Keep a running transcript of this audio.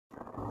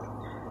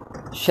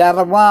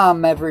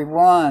Shalom,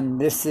 everyone.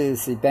 This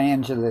is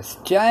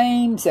Evangelist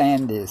James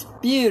and his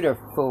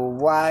beautiful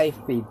wife,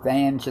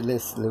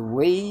 Evangelist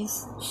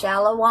Louise.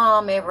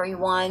 Shalom,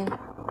 everyone.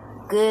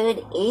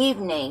 Good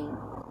evening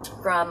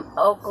from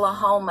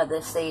Oklahoma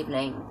this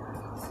evening.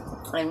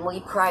 And we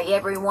pray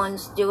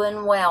everyone's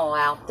doing well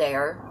out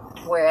there,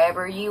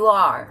 wherever you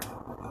are.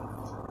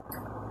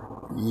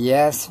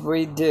 Yes,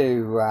 we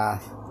do.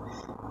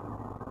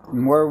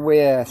 We're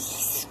with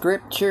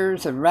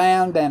scriptures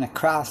around and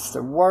across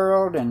the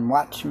world and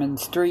Watchman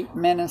Street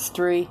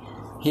Ministry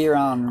here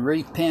on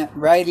Repent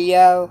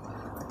Radio,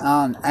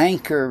 on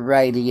Anchor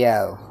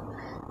Radio.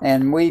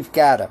 And we've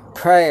got a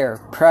prayer,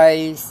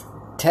 praise,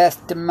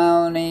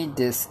 testimony,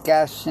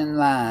 discussion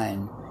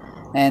line.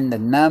 And the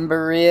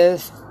number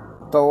is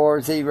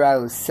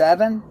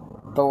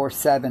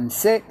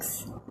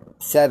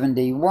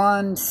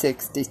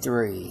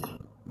 407-476-7163.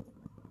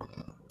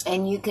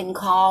 And you can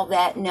call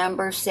that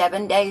number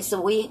 7 days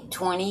a week,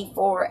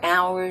 24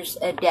 hours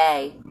a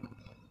day.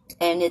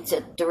 And it's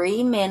a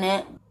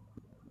 3-minute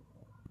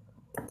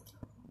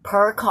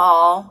per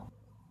call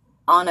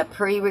on a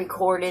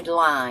pre-recorded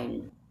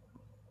line.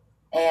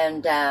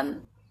 And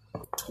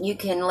you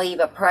can leave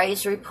a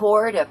praise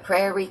report, a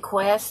prayer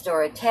request,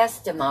 or a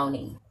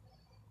testimony.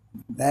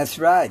 That's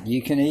right.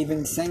 You can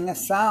even sing a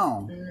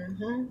song.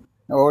 Mm-hmm.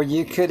 Or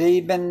you could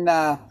even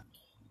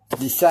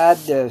decide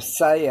to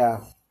say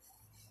a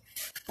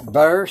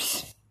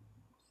verse,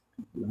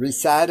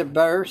 recite a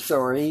verse,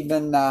 or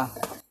even a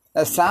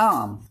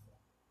psalm.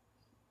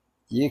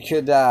 You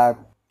could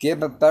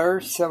give a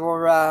verse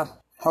or a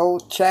whole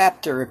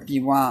chapter if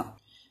you want.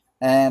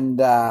 And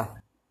the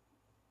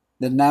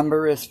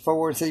number is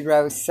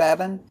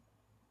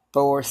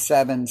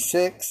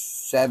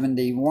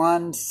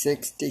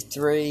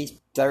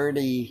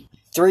 407-476-7163,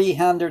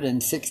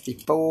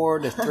 364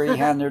 to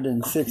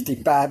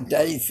 365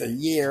 days a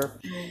year,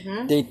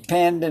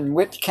 depending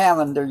which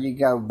calendar you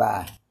go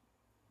by.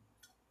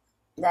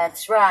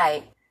 That's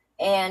right.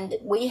 And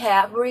we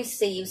have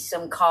received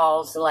some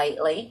calls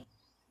lately.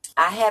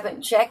 I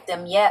haven't checked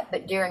them yet,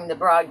 but during the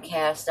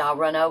broadcast, I'll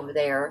run over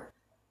there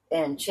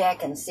and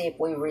check and see if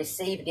we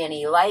received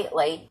any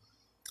lately.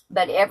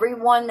 But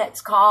everyone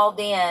that's called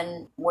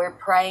in, we're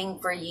praying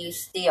for you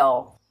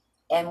still.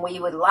 And we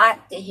would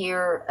like to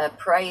hear a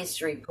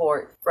praise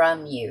report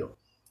from you.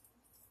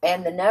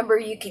 And the number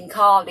you can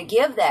call to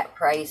give that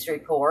praise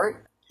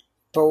report,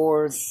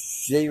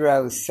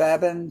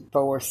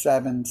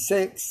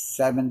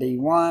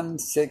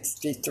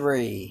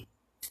 407-476-7163.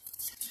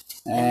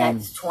 And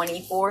that's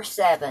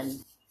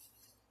 24/7.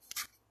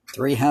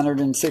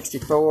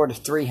 364 to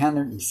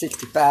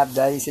 365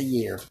 days a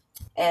year.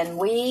 And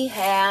we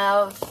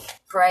have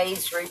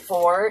praise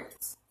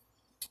reports.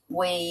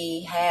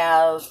 We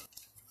have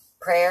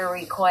prayer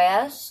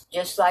requests,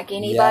 just like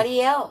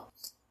anybody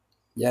else.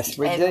 Yes,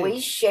 we do. And we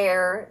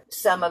share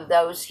some of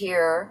those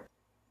here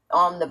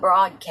on the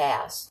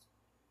broadcast.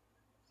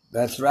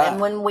 That's right. And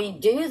when we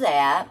do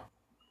that,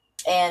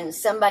 and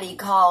somebody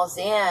calls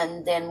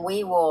in, then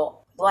we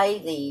will play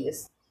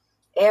these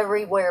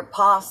everywhere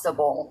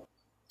possible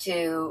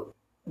to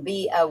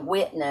be a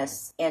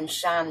witness and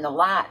shine the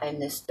light in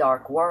this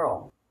dark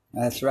world.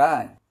 That's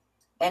right.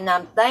 And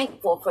I'm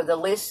thankful for the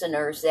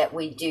listeners that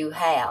we do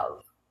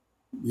have.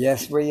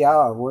 Yes, we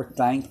are. We're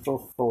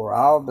thankful for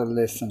all the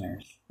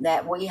listeners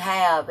that we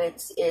have.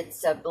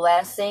 It's a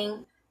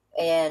blessing,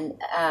 and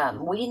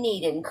we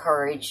need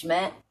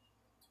encouragement.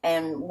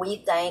 And we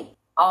thank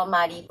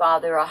Almighty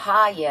Father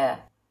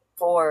Ahaya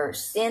for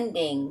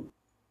sending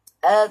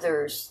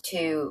others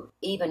to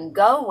even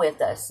go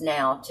with us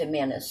now to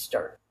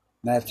minister.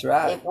 That's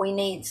right. If we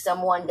need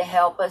someone to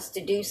help us to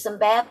do some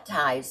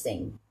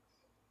baptizing,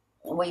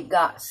 we've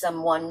got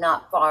someone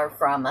not far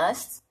from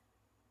us.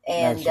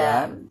 And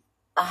that's right.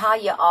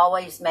 Ahaya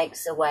always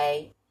makes a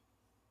way,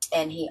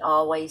 and he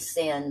always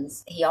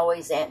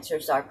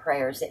answers our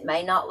prayers. It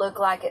may not look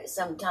like it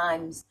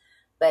sometimes,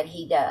 but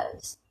he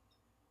does.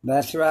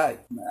 That's right.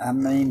 I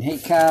mean, he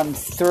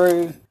comes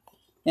through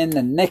in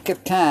the nick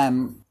of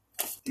time.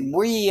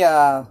 We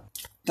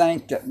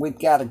think that we've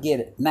got to get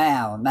it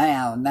now,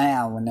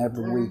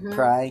 whenever we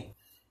pray.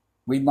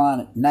 We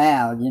want it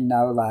now,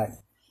 like,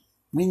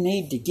 we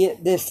need to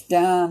get this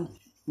done.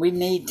 We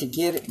need to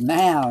get it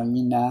now,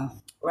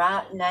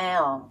 Right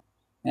now.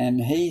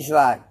 And he's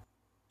like,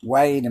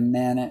 wait a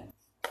minute.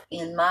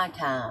 In my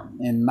time.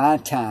 In my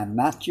time,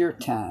 not your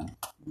time.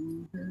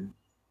 Mm-hmm.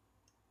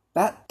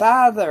 But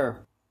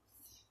Father,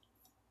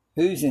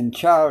 who's in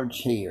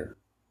charge here?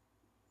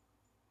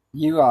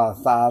 You are,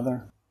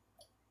 Father.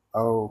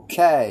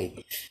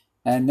 Okay.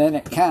 And then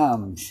it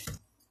comes.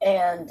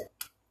 And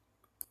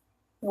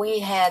we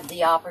had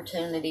the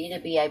opportunity to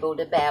be able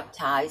to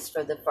baptize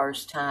for the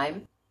first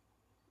time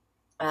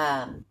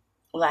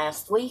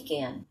last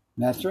weekend.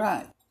 That's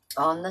right.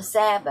 On the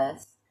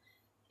Sabbath.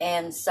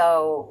 And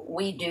so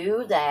we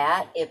do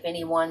that. If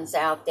anyone's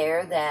out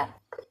there that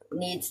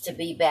needs to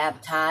be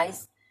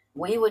baptized,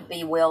 we would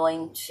be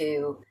willing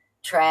to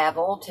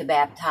travel to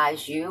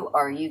baptize you,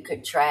 or you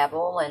could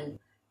travel and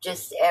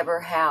just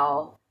ever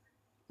how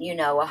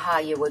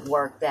Ahaya would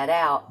work that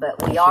out.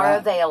 But we That's are right.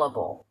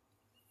 available.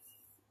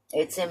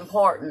 It's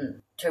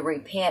important to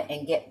repent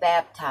and get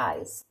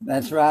baptized.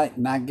 That's right.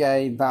 And I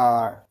gave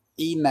our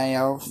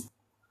emails,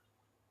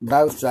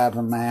 both of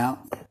them, out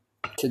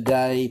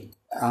today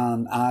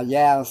on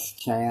Aya's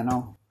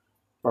channel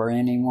for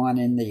anyone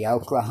in the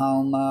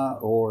Oklahoma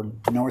or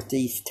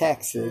Northeast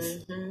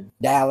Texas,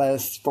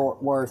 Dallas,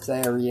 Fort Worth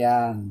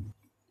area.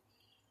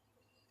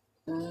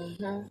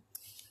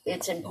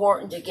 It's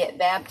important to get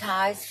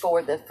baptized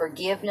for the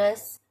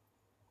forgiveness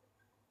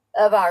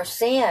of our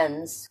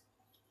sins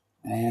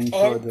And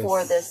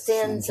for the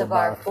sins of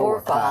our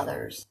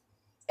forefathers.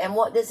 And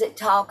what does it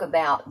talk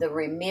about? The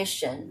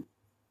remission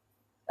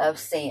of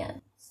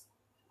sins.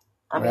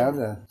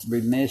 The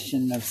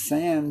remission of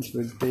sins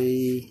would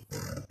be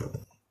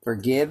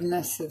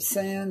forgiveness of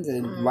sins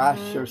and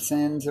wash your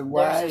sins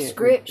away. There's a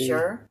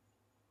scripture.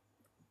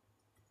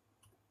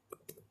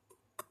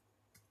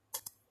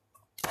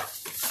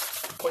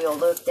 We'll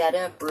look that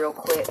up real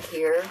quick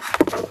here.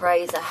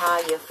 Praise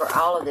Ahaya for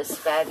all of this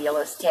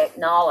fabulous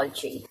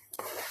technology.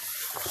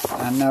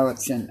 I know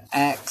it's in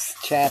Acts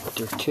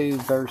chapter 2,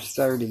 verse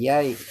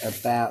 38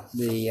 about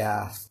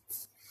the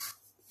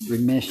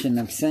remission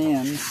of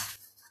sins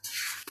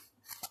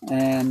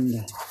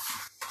and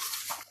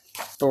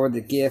for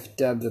the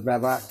gift of the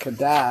Ruach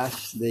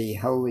Kadash, the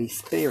Holy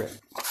Spirit.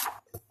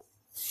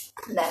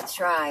 That's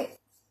right.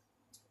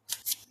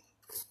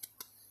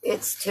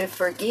 It's to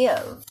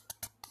forgive.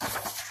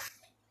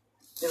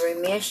 The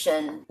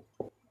remission,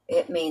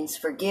 it means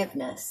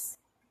forgiveness.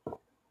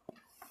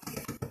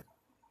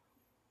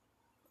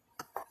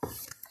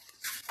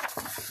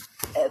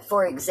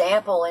 For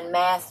example, in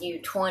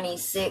Matthew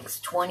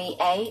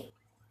 26:28,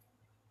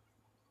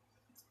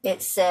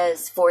 it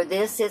says, "For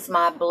this is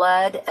my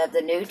blood of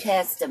the New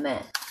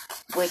Testament,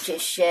 which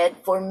is shed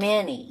for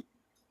many,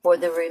 for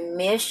the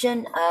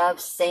remission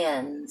of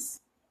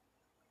sins."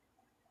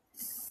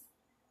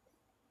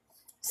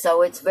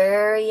 So it's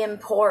very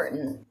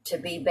important to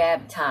be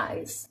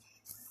baptized.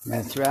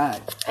 That's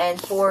right.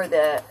 And for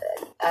the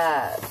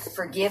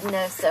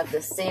forgiveness of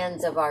the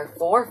sins of our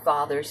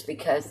forefathers,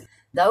 because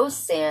those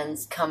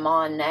sins come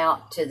on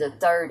out to the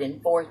third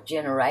and fourth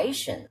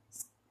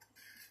generations.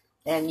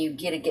 And you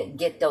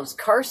get those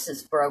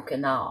curses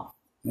broken off.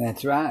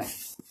 That's right.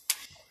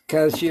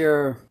 Because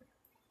you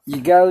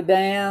go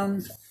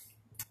down,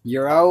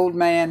 your old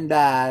man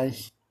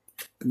dies.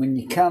 When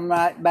you come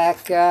right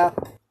back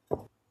up,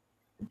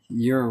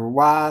 you're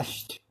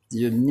washed,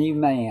 you're a new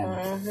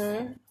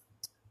man.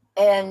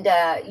 And,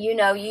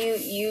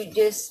 you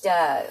just,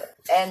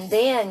 and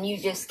then you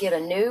just get a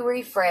new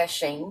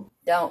refreshing,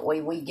 don't we?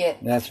 We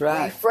get That's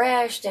right.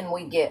 refreshed and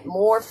we get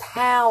more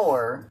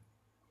power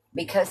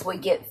because we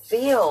get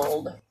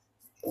filled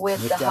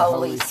with the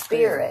Holy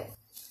Spirit.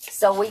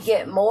 So we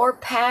get more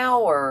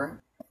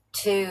power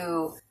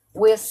to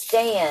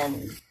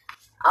withstand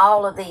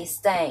all of these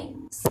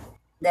things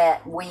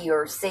that we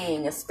are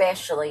seeing,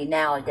 especially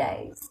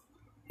nowadays.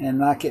 And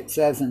like it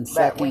says in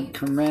 2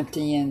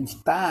 Corinthians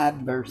 5,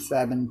 verse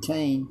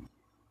 17,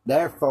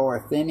 "Therefore,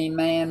 if any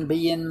man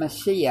be in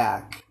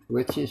Mashiach,"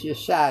 which is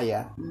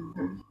Yeshua,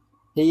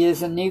 he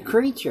is a new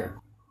creature.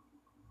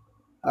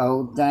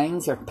 Old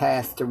things are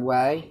passed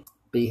away.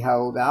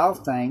 Behold, all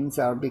things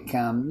are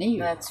become new.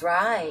 That's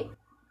right.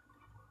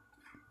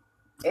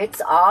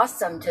 It's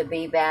awesome to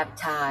be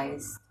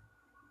baptized.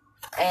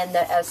 And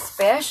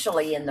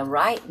especially in the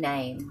right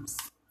names.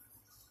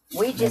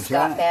 We just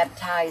got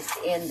baptized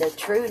in the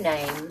true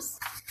names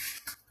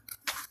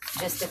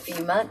just a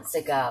few months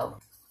ago.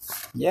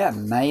 Yeah,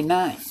 May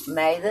 9th.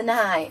 May the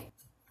 9th.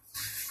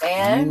 You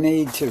And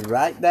need to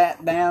write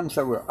that down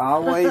so we'll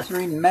always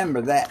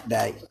remember that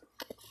date.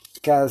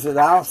 Because it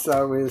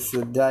also is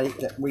the date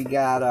that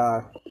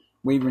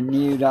we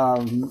renewed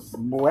our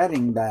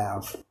wedding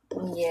vows.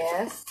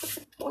 yes,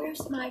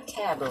 where's my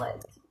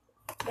tablet?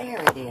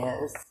 There it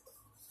is.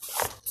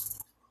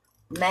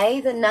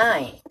 May the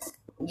 9th.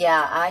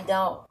 Yeah, I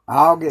don't.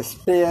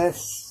 August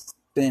 5th,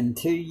 been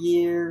 2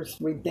 years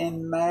we've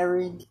been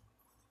married.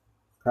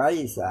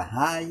 Praise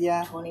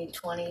Ahaya.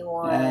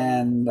 2021.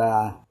 And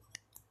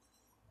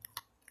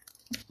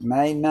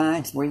May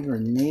 9th, we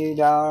renewed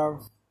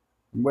our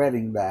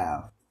wedding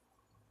vow.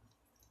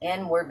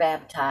 And we're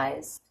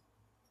baptized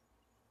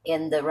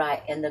in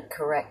the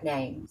correct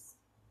names.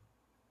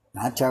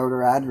 I told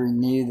her I'd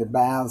renew the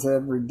vows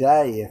every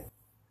day if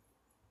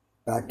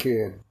I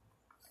could.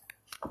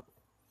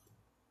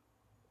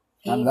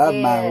 I love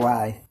my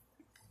wife.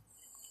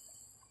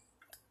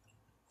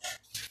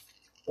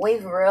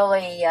 We've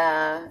really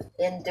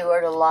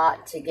endured a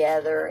lot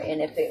together,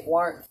 and if it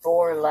weren't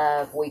for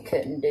love, we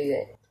couldn't do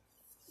it.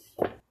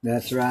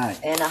 That's right.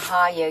 And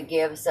Ahaya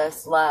gives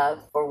us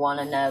love for one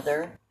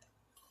another.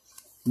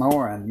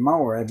 More and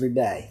more every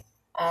day.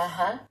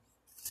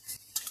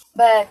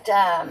 But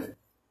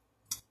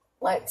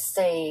let's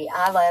see.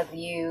 I love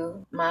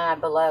you, my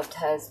beloved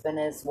husband,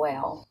 as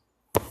well.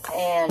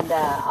 And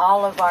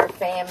all of our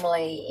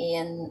family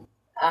in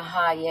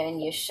Ahaya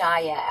and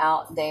Yeshaya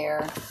out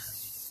there.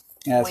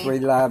 Yes, we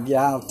love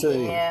y'all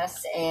too.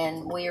 Yes,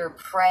 and we are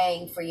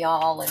praying for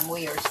y'all, and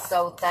we are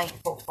so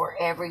thankful for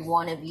every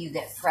one of you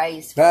that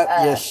prays for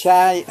us.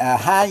 But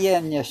Ahaya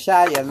and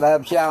Yeshaya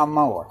loves y'all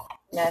more.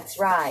 That's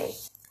right.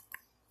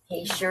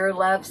 He sure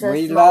loves us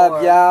We more.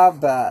 love y'all,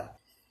 but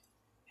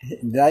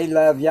they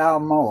love y'all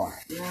more.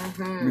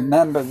 Mm-hmm.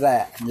 Remember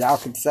that. Y'all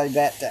can say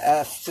that to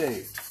us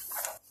too.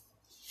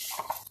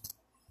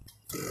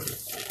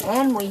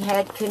 And we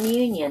had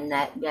communion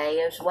that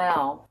day as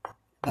well.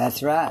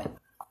 That's right.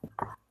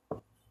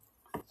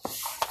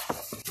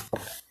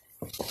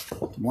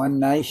 One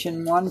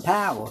nation, one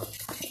power.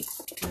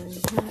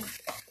 Mm-hmm.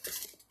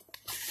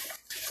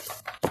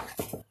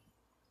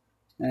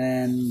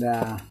 And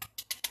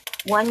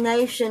one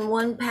nation,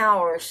 one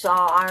power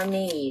saw our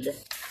need.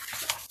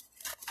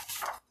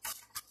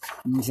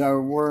 And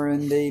so we're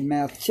in the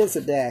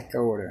Melchizedek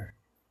order.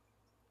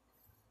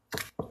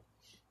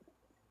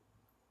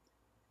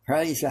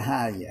 Praise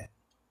Ahaya.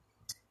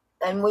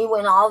 And we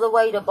went all the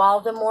way to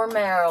Baltimore,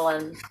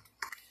 Maryland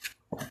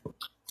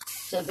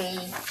to be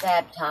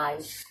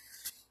baptized.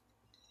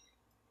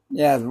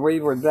 Yeah, we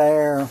were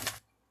there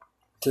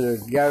to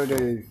go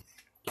to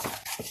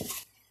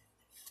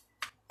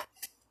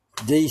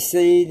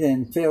D.C.,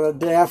 then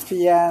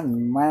Philadelphia,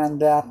 and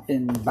wound up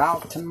in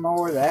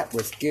Baltimore. That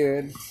was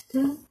good.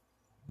 Mm-hmm.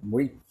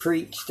 We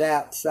preached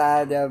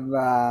outside of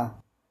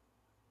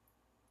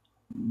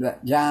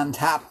Johns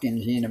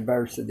Hopkins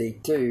University,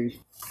 too.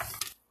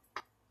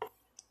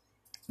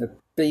 The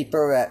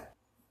people that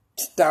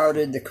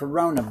started the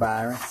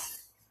coronavirus,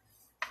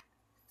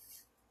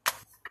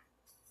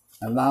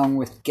 along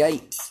with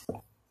Gates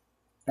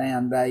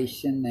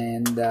Foundation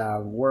and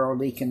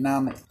World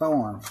Economic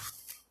Forum.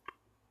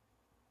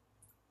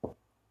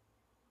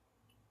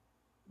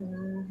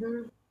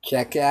 Mm-hmm.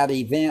 Check out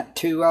Event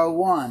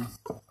 201.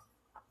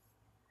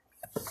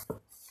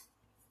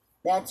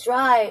 That's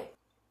right.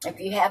 If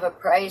you have a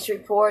praise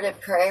report, a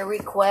prayer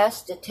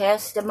request, a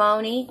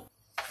testimony,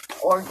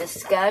 or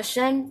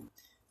discussion,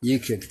 you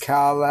could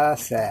call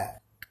us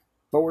at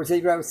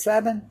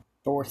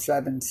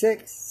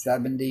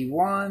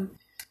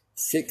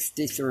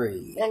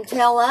 407-476-7163. and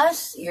tell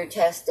us your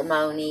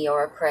testimony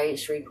or a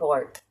praise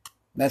report.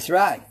 That's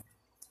right.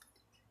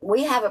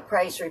 We have a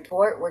praise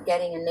report. We're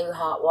getting a new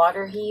hot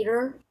water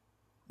heater.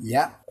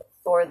 Yep.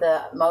 For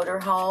the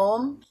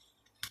motorhome,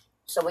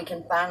 so we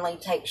can finally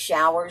take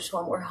showers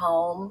when we're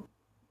home.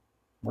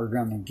 We're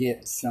going to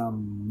get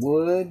some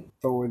wood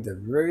for the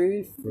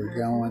roof. We're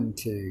going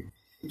to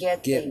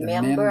get the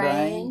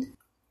membrane.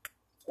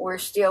 We're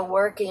still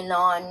working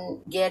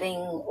on getting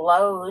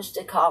Lowe's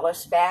to call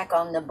us back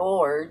on the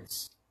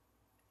boards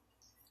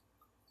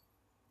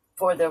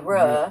for the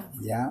roof.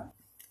 Yeah.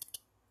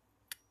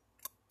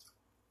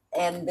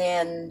 And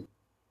then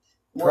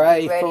we'll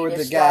pray be ready for to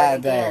the start guy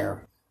again.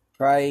 there.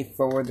 Pray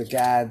for the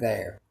guy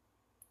there.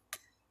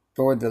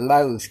 For the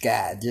Lowe's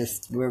guy.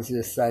 We'll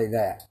just say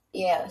that.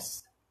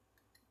 Yes.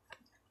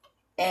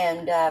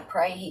 And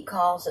pray he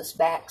calls us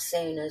back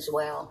soon as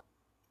well.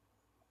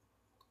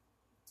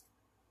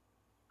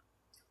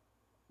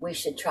 We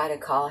should try to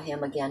call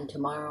him again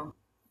tomorrow.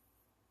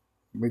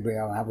 We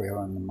will. I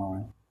will in the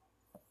morning.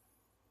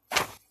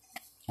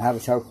 I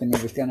was hoping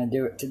he was going to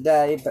do it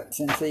today, but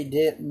since he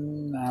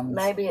didn't...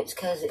 Maybe it's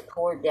because it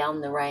poured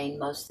down the rain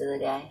most of the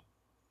day.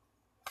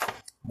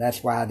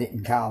 That's why I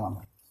didn't call him.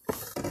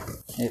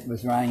 It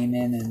was raining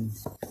and...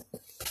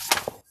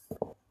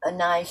 a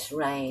nice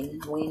rain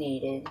we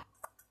needed.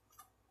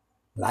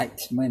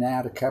 Lights went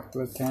out a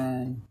couple of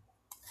times.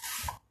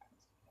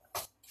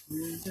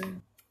 Mm-hmm.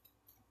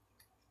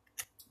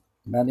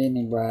 But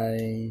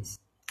anyways,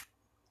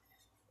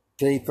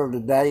 people,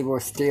 today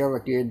was still a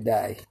good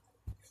day.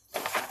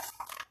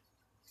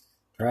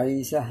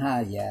 Praise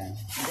Ahaya.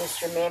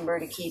 Just remember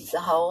to keep the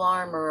whole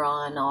armor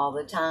on all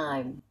the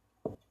time.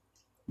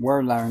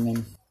 We're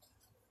learning.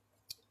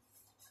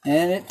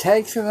 And it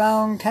takes a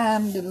long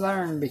time to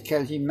learn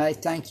because you may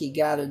think you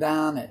got it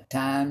on at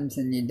times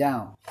and you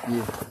don't.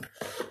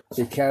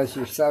 Because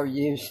you're so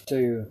used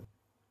to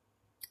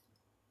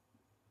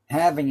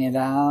having it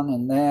on,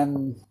 and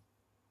then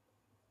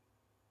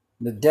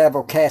the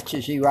devil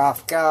catches you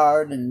off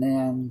guard, and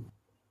then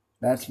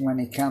that's when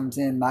he comes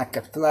in like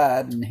a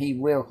flood, and he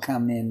will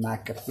come in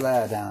like a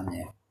flood on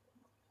you.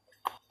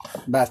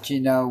 But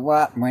you know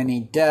what? When he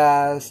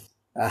does,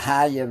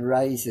 Ahaya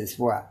raises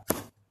what?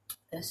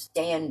 A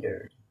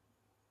standard.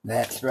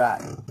 That's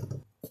right.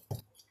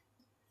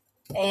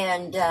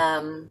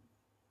 And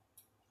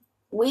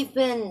we've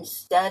been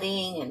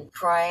studying and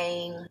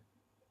praying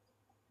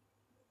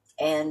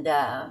and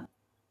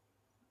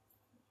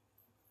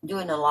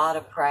doing a lot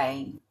of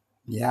praying.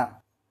 Yeah.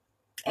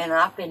 And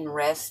I've been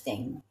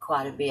resting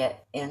quite a bit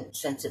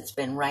since it's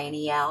been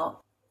rainy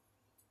out.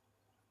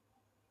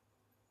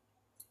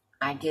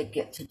 I did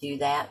get to do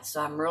that,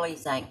 so I'm really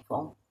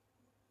thankful.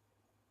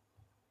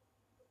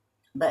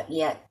 But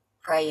yet,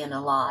 praying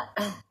a lot.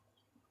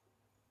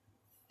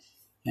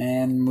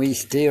 And we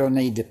still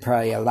need to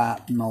pray a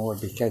lot more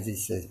because he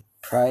says,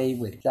 pray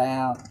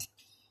without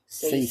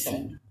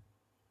ceasing.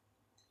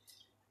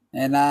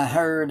 And I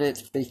heard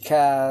it's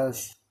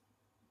because,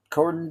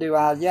 according to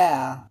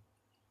Ayah,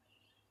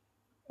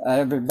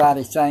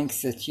 everybody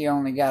thinks that you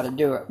only got to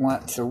do it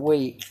once a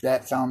week.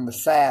 That's on the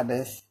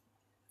Sabbath.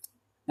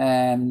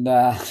 And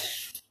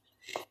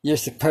you're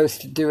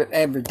supposed to do it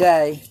every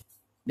day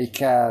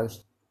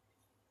because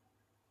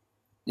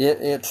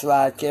it's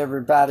like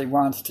everybody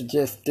wants to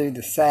just do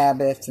the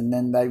Sabbath and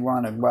then they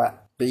want to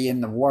be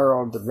in the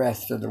world the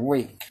rest of the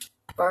week.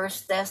 1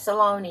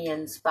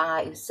 Thessalonians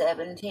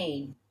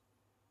 5:17.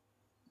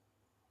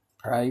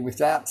 Pray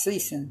without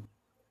ceasing.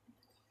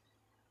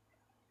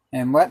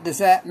 And what does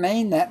that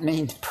mean? That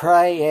means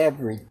pray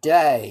every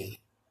day.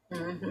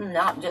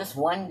 Not just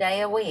one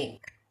day a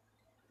week.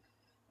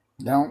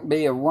 Don't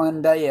be a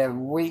one day a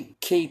week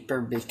keeper,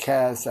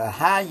 because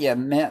Ahia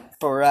meant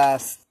for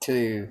us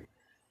to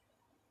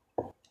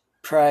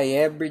pray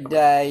every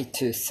day,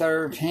 to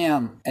serve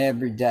him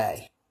every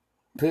day.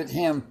 Put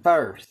him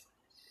first.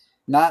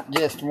 Not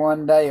just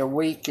one day a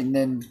week and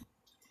then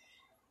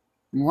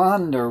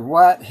wonder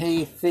what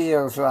he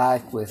feels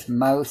like with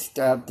most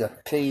of the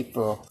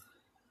people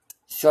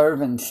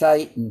serving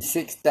Satan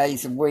 6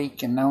 days a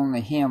week and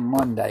only him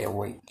 1 day a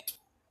week.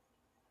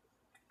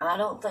 I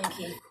don't think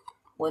he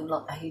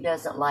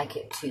doesn't like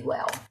it too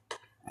well.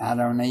 I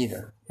don't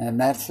either. And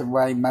that's the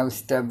way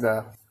most of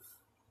the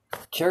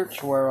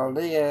church world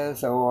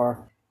is,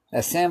 or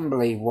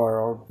assembly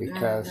world,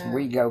 because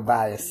we go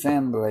by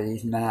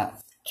assemblies,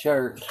 not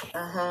church.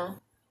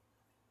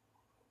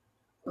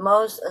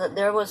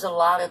 There was a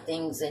lot of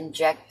things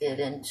injected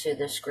into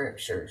the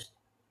scriptures.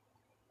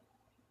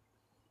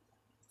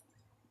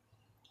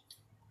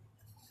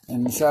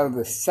 And so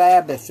the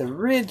Sabbath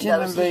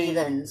originally... Those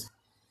heathens.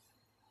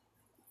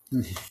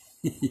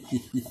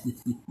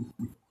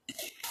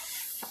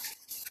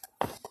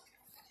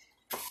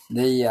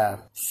 The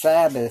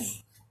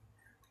Sabbath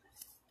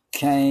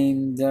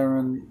came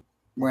during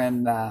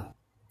when the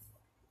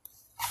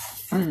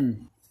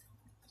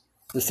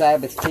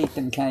Sabbath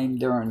keeping came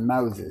during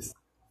Moses.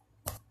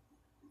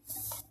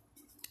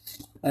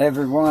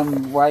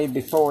 Everyone way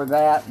before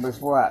that was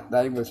what?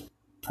 They was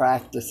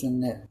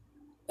practicing it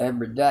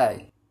every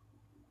day.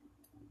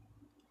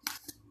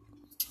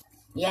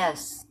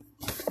 Yes.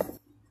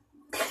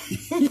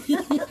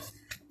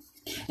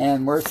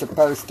 And we're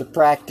supposed to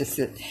practice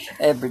it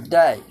every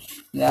day,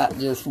 not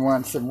just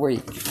once a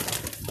week.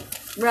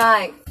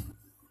 Right.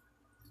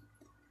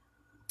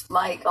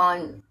 Like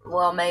on,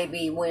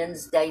 maybe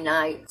Wednesday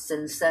nights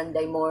and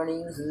Sunday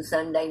mornings and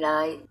Sunday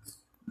nights.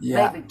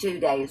 Yeah. Maybe 2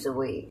 days a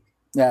week.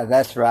 Yeah,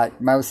 that's right.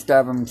 Most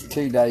of them's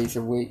 2 days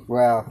a week.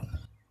 Well,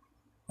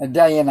 a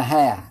day and a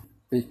half,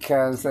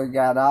 because they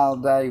got all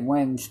day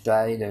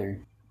Wednesday to...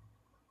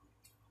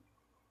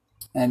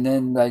 And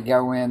then they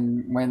go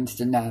in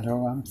Wednesday night,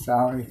 oh, I'm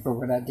sorry for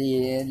what I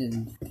did.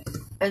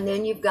 And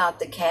then you've got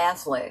the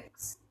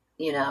Catholics,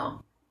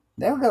 They'll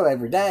go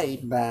every day,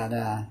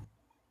 but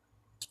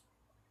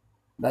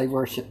they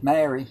worship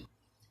Mary.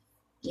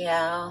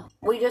 Yeah,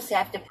 we just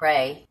have to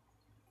pray.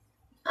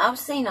 I've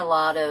seen a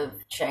lot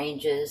of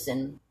changes,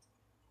 and,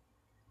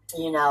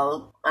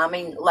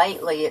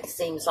 lately it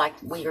seems like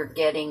we are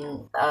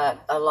getting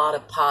a lot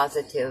of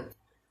positive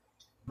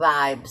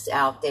vibes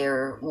out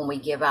there when we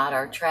give out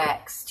our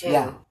tracts too.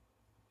 Yeah.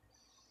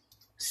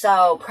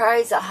 So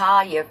praise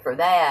Ahia for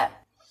that.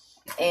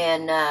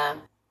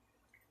 And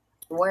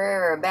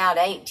we're about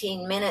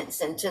 18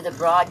 minutes into the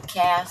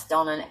broadcast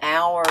on an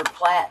hour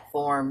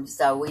platform,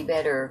 so we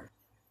better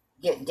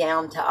get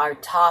down to our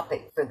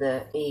topic for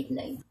the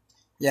evening.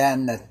 Yeah,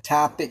 and the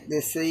topic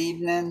this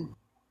evening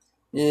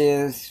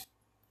is,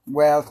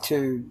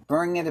 to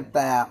bring it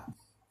about,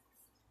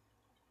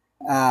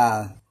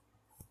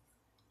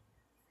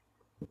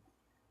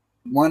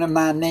 one of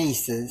my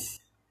nieces,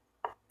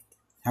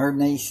 her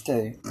niece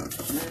too.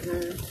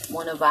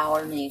 One of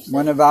our nieces.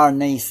 One of our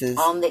nieces.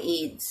 On the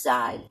Eid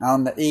side.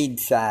 On the Eid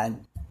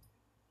side.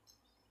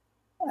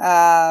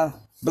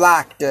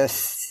 Blocked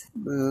us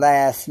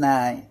last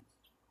night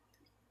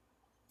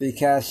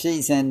because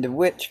she's into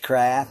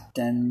witchcraft,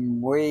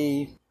 and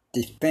we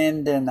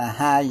defending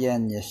Ahia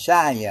and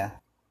Yeshaya.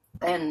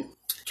 And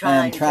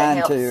trying to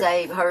help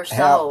save her soul.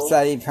 Help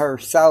save her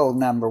soul,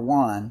 number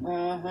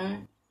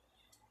one.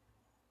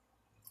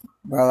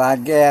 Well, I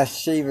guess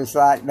she was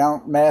like,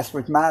 don't mess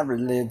with my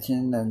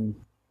religion, and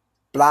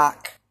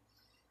block.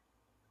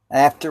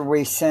 After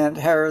we sent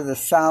her the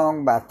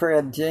song by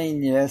Fred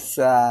Genius,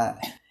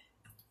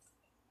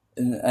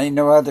 Ain't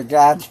No Other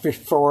Gods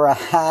Before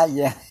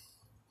Ahia.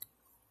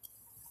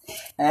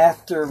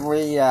 After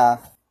we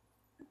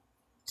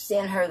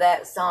sent her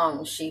that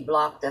song, she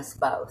blocked us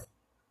both.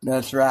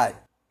 That's right.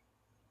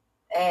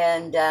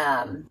 And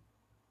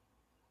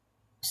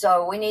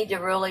so we need to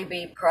really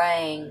be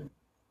praying.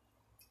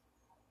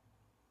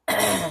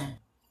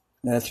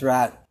 That's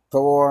right.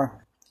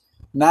 For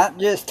not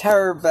just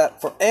her, but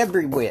for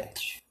every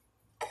witch.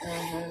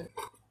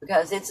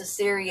 Because it's a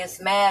serious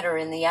matter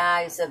in the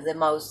eyes of the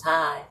Most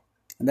High.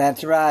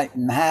 That's right.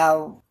 And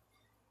how,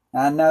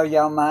 I know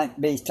y'all might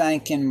be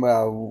thinking,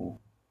 well,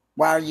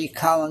 why are you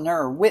calling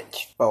her a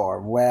witch for?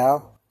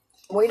 Well,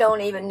 We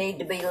don't even need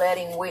to be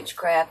letting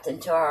witchcraft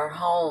into our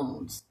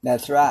homes.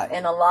 That's right.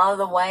 And a lot of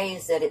the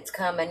ways that it's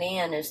coming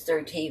in is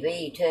through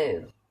TV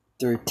too.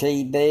 Through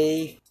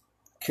TV,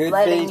 could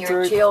letting be your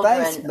through children,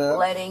 Facebook.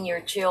 letting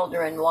your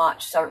children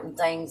watch certain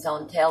things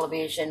on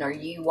television, or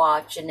you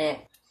watching it,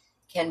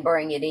 can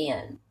bring it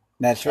in.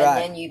 That's right. And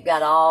then you've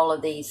got all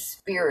of these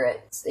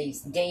spirits,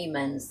 these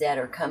demons that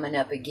are coming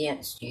up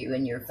against you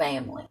and your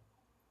family.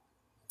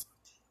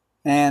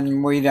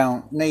 And we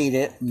don't need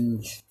it.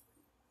 And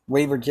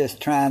we were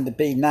just trying to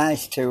be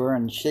nice to her.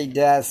 And she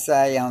does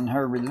say on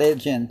her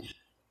religion,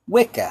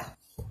 Wicca.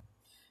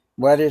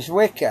 What is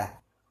Wicca?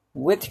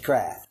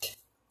 Witchcraft.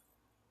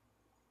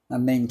 I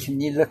mean,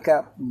 can you look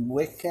up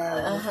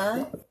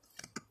Wicca?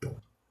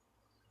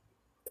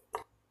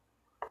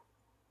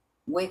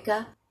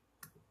 Wicca?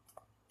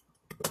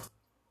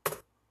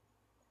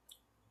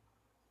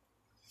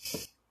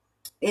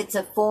 It's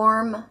a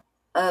form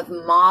of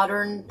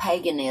modern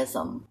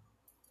paganism.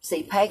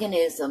 See,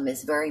 paganism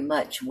is very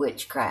much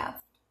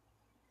witchcraft.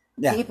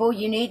 Yeah. People,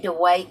 you need to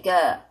wake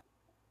up.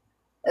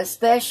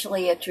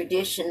 Especially a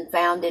tradition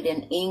founded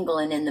in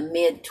England in the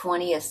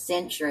mid-20th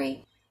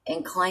century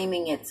and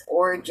claiming its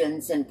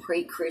origins in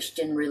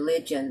pre-Christian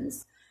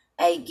religions,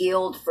 a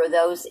guild for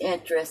those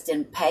interested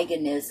in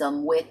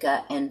paganism,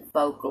 Wicca, and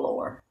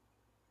folklore.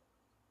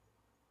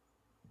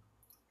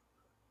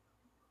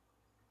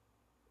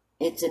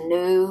 It's a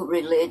new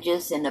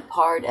religious and a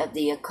part of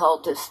the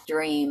occultist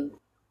stream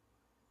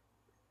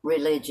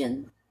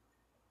religion.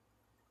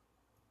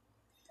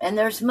 And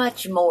there's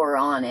much more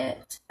on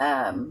it.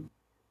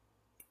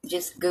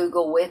 Just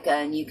Google Wicca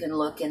and you can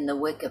look in the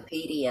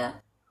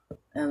Wikipedia.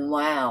 And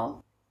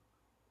wow.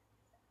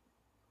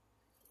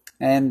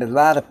 And a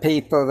lot of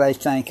people, they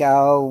think,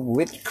 oh,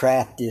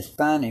 witchcraft is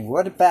funny.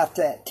 What about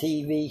that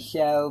TV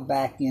show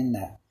back in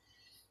the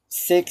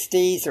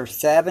 60s or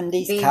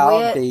 70s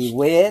called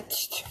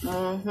Bewitched?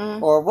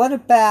 Mm-hmm. Or what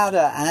about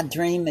I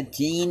Dream of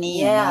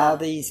Jeannie and all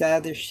these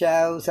other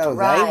shows? Oh,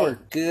 they were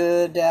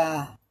good,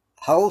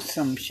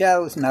 wholesome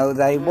shows. No,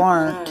 they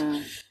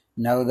weren't.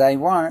 No, they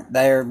weren't.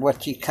 They're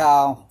what you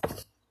call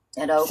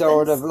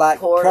sort of like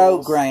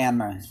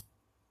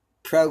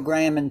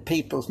programming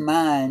people's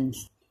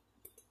minds.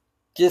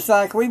 Just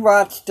like we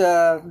watched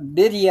a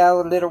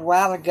video a little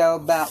while ago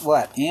about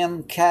what?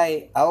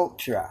 MK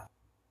Ultra.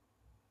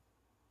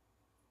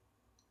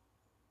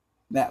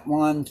 That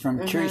one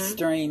from True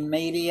Stream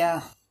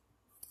Media.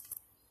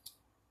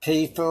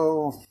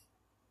 People,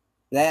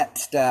 that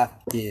stuff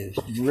is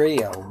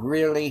real,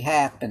 really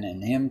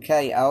happening.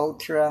 MK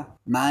Ultra,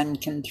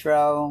 mind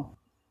control.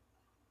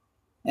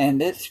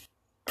 And it's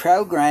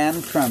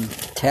programmed from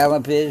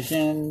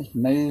television,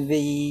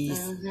 movies.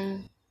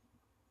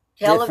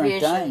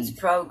 Television's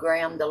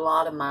programmed a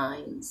lot of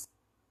minds.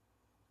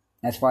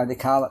 That's why they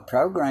call it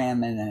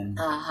programming. And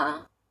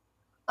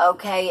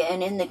Okay,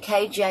 and in the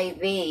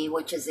KJV,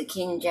 which is the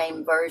King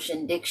James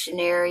Version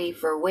Dictionary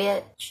for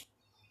witch,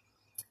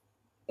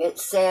 it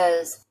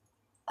says,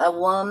 a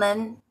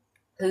woman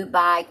who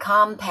by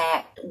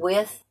compact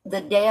with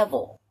the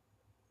devil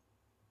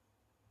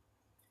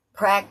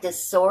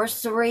practice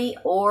sorcery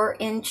or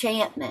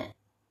enchantment.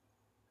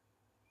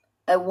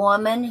 A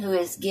woman who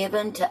is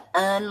given to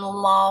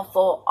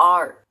unlawful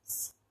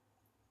arts.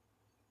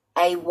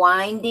 A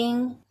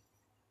winding,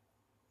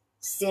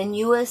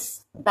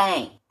 sinuous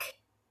bank.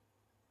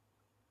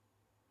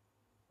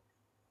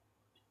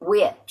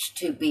 Witch,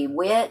 to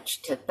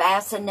bewitch, to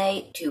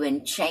fascinate, to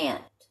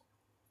enchant.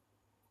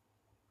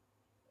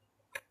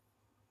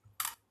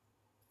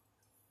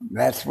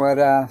 That's what,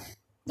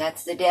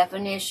 That's the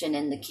definition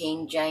in the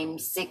King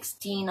James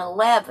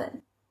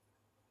 1611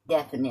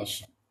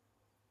 definition.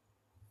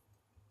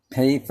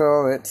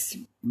 People, it's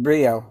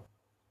real.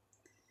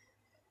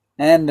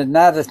 And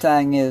another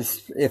thing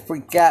is, if we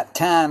got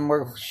time,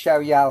 we'll show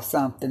y'all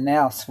something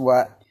else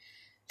what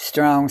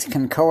Strong's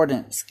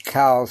Concordance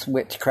calls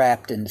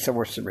witchcraft and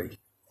sorcery.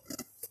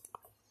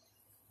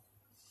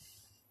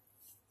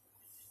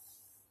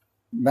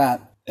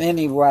 But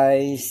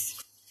anyways,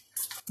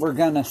 we're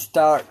going to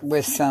start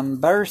with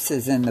some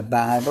verses in the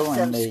Bible.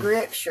 Some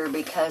scripture,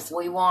 because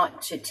we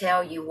want to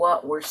tell you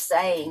what we're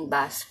saying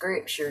by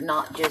scripture,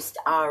 not just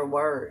our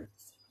words.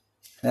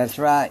 That's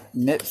right.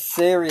 And it's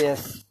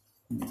serious.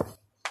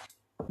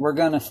 We're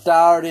going to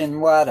start in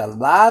what a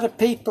lot of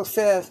people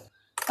says,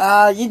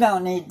 you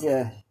don't need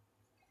to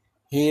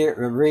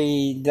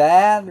read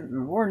that.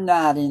 We're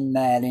not in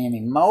that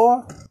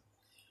anymore.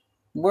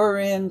 We're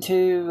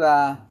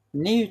into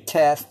New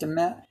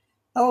Testament.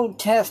 Old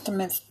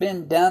Testament's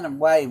been done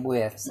away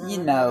with. You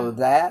know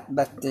that.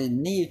 But the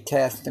New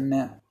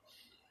Testament.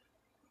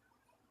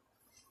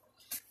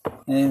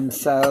 And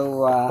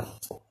so,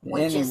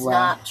 which is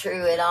not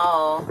true at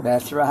all.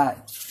 That's right.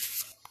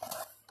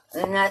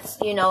 And that's,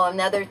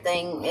 another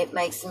thing, it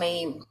makes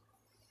me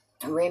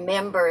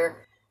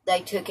remember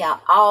they took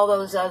out all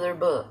those other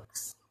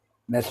books.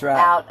 That's right.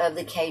 Out of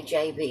the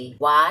KJV.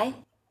 Why?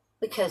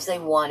 Because they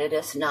wanted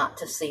us not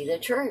to see the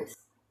truth.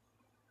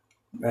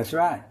 That's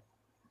right.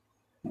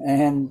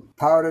 And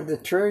part of the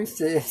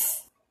truth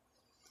is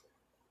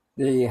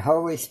The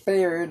Holy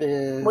Spirit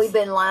is We've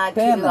been lied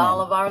feminine. to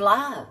all of our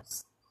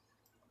lives.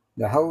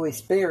 The Holy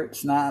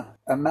Spirit's not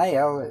a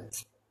male,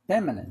 it's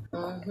feminine.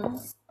 Mm-hmm.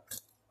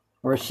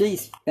 Or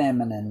she's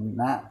feminine,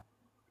 not.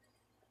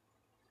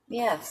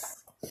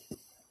 Yes.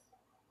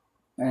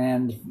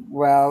 And,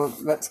 well,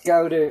 let's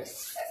go to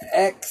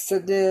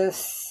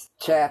Exodus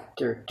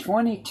chapter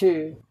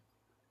 22,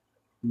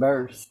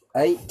 verse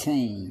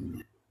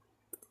 18.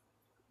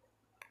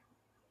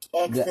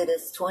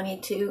 Exodus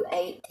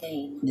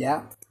 22:18.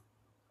 Yeah.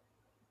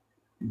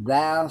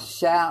 Thou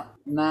shalt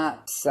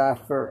not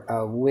suffer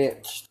a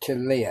witch to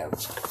live.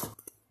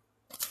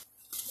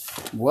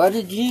 What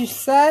did you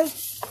say?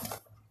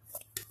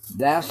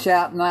 Thou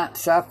shalt not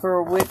suffer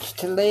a witch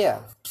to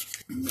live.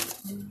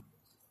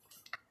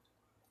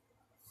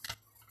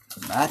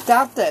 I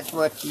thought that's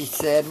what you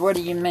said. What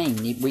do you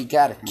mean? We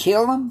gotta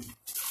kill them?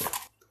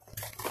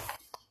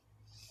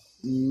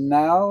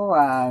 No,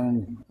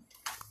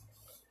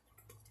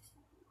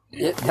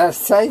 it does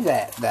say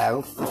that,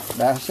 though.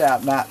 Thou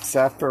shalt not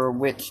suffer a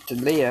witch to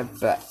live,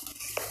 but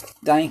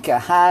think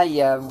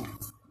Ahiah,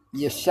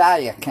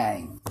 Yeshaya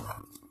came.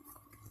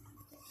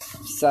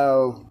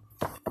 So,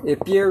 if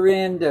you're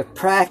into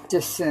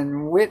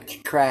practicing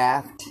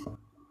witchcraft,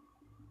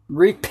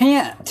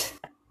 repent.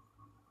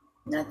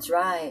 That's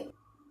right.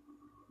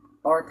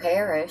 Or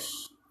perish.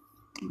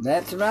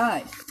 That's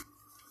right.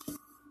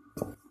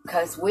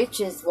 Because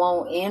witches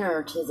won't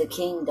enter to the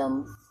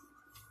kingdom.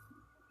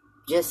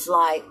 Just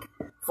like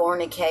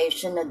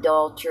fornication,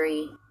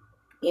 adultery,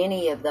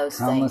 any of those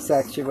things.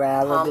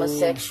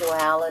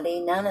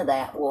 Homosexuality, none of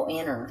that will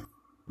enter.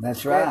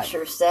 That's right.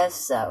 Scripture says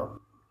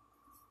so.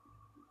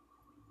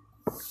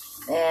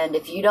 And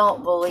if you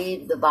don't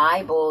believe the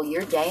Bible,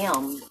 you're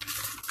damned.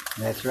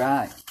 That's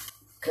right.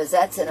 Because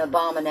that's an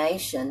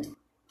abomination.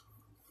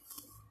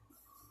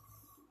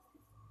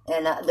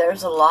 And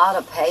there's a lot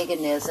of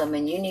paganism,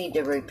 and you need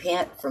to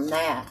repent from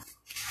that.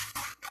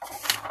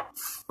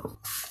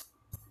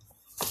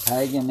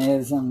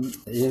 Paganism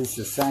is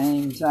the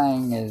same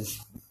thing as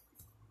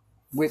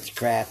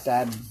witchcraft,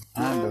 I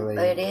believe.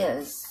 It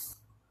is.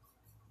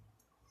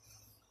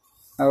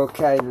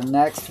 Okay, the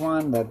next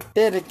one,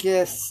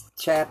 Leviticus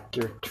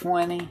chapter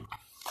 20,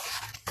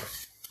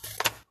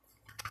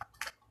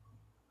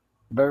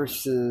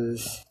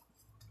 verses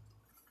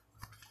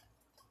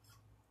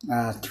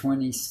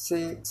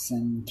 26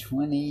 and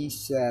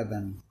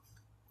 27.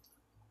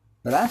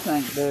 But I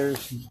think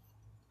there's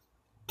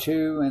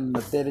 2 in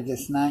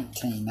Leviticus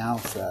 19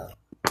 also.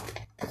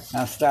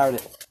 I'll start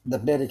at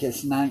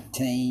Leviticus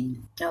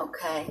 19.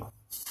 Okay.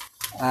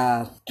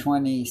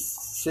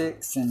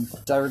 26 and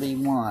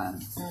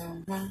 31.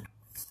 Mm-hmm.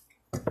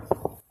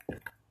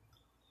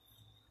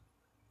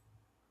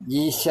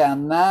 Ye shall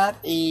not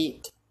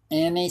eat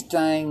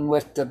anything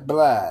with the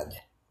blood,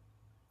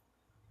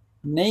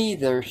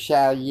 neither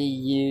shall ye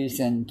use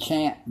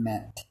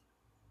enchantment,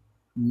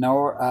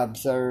 nor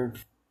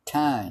observe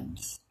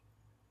times.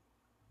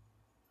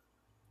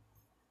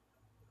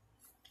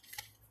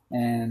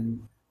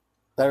 And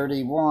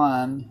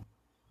 31,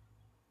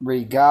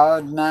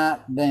 regard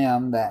not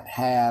them that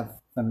have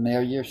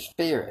familiar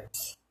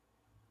spirits,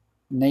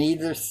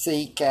 neither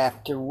seek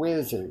after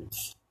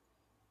wizards,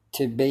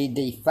 to be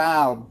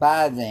defiled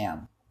by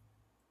them.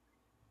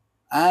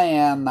 I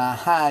am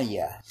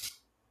Ahiah,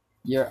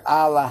 your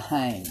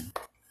Elohim.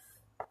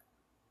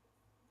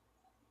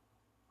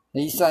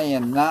 He's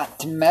saying not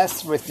to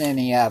mess with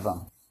any of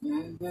them.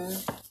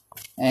 Mm-hmm.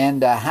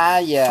 And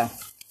Ahiah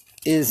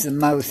is the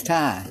Most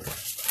High.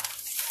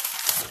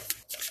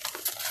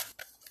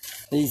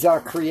 He's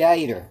our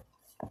Creator.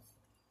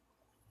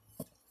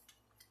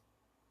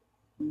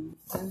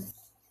 Mm-hmm.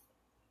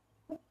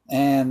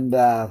 And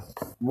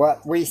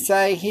what we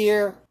say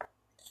here,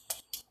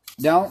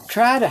 don't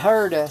try to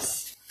hurt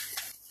us.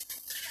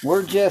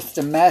 We're just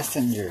the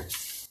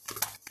messengers.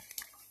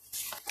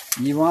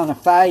 You want to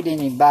fight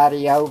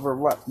anybody over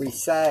what we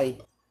say,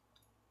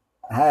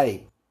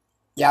 hey,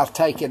 y'all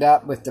take it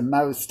up with the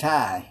Most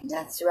High.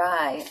 That's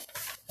right.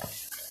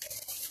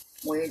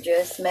 We're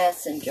just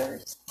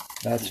messengers.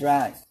 That's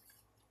right.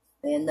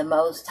 And the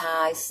Most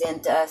High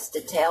sent us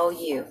to tell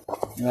you.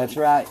 That's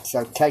right.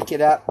 So take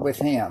it up with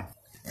Him.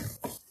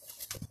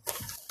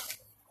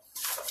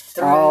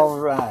 All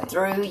right.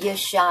 Through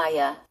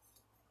Yeshaya.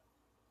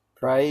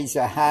 Praise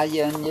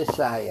Ahiah and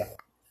Yeshaya.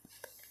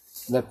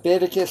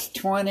 Leviticus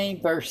 20,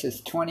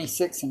 verses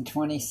 26 and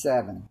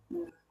 27.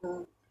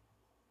 Mm-hmm.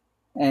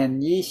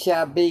 And ye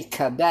shall be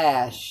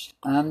Kadash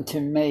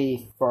unto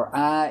me, for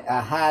I,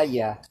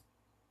 Ahiah,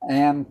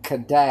 am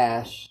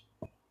Kadash,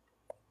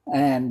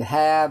 and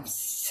have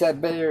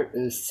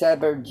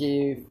severed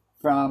you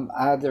from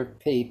other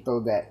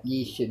people, that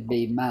ye should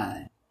be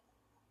mine.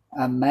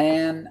 A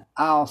man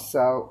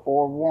also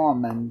or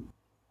woman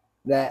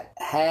that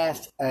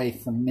hath a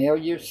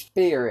familiar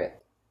spirit,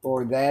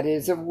 or that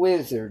is a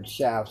wizard,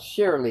 shall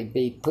surely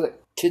be put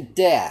to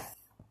death.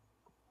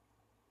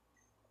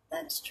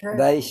 That's true.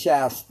 They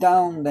shall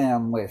stone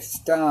them with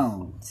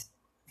stones.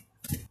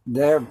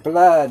 Their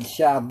blood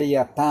shall be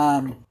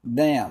upon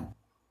them.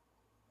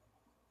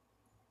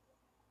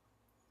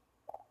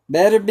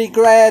 Better be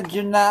glad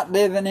you're not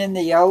living in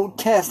the Old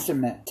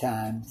Testament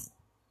times.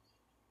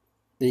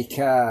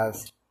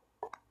 Because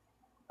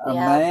a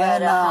man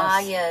but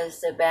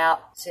Ahiah's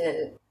about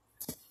to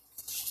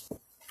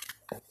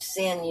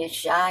send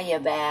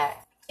Yeshaya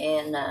back,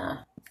 and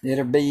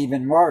it'll be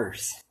even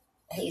worse.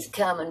 He's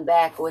coming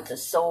back with a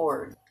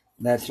sword.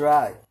 That's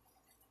right.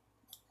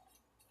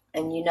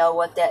 And you know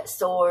what that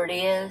sword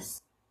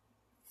is?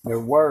 The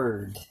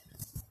Word.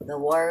 The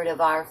Word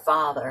of our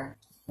Father.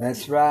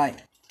 That's right.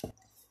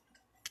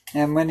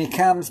 And when he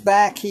comes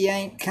back, he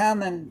ain't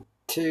coming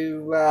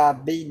to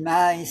be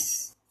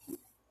nice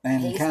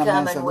and He's come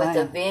coming as a with a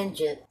lamb.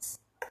 vengeance.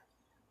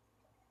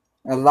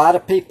 A lot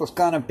of people's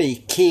going to be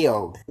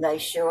killed. They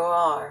sure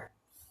are.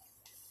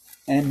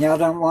 And y'all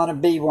don't want to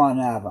be one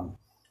of them.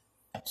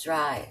 That's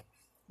right.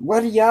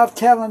 What are y'all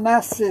telling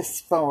us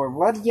this for?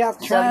 What are y'all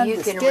trying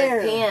to scare us? So you can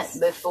repent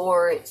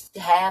before it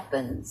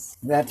happens.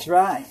 That's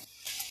right.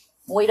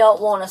 We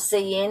don't want to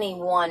see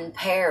anyone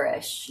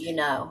perish, you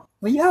know.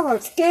 Well, y'all are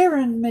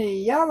scaring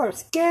me. Y'all are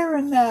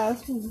scaring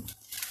us.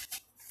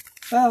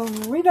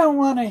 We don't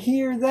want to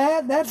hear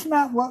that. That's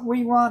not what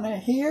we want to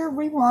hear.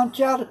 We want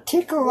y'all to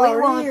tickle our ears.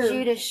 We want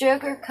you to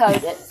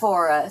sugarcoat it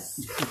for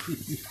us.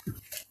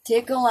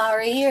 Tickle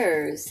our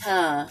ears,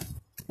 huh?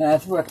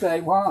 That's what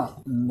they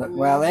want.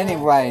 Well,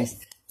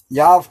 anyways,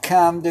 y'all have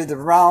come to the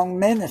wrong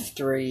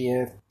ministry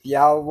if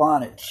y'all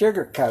want it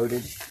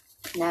sugar-coated.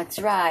 That's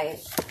right.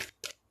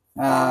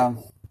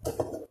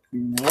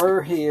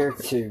 We're here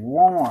to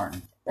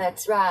warn.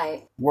 That's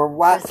right. We're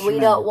watchmen. We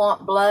don't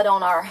want blood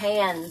on our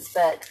hands,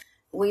 but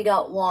we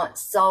don't want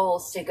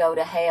souls to go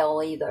to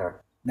hell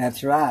either.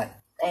 That's right.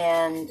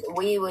 And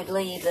we would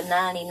leave the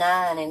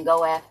 99 and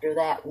go after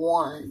that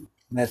one.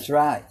 That's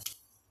right.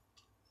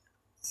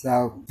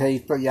 So,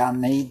 people, y'all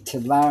need to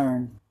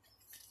learn.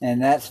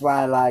 And that's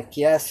why, like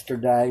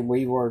yesterday,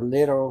 we were a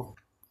little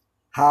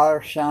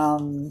harsh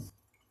on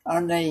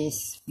our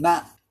niece.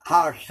 Not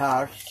harsh,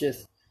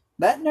 just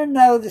letting her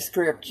know the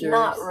scriptures.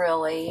 Not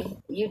really.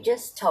 You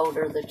just told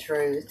her the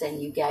truth,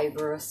 and you gave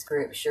her a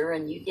scripture,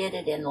 and you did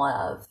it in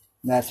love.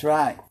 That's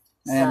right.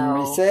 And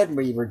we said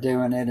we were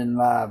doing it in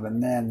love,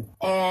 and then...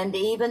 And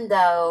even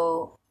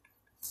though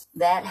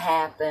that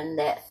happened,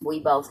 that we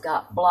both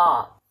got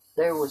blocked,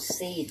 there was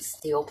seeds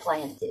still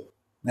planted.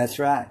 That's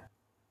right.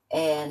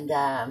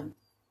 And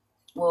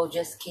we'll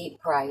just keep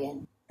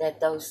praying that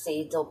those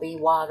seeds will be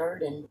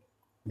watered and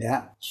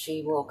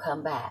she will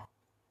come back.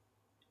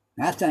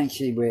 I think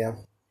she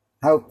will.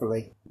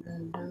 Hopefully.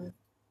 Mm-hmm.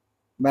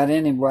 But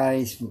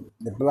anyways,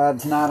 the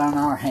blood's not on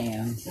our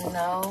hands.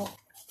 No.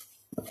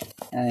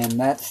 And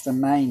that's the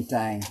main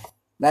thing.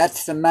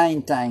 That's the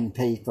main thing,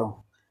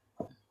 people.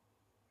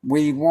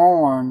 We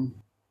warn.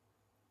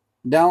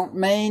 Don't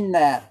mean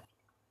that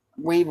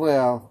we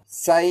will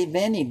save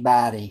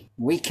anybody.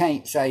 We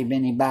can't save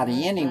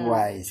anybody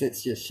anyways.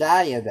 It's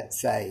Yeshaya that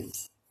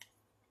saves.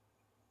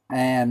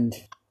 And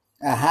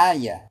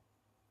Ahiah.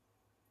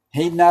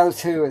 He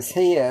knows who is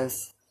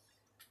his.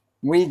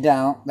 We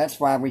don't. That's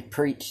why we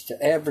preach to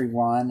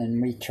everyone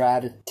and we try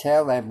to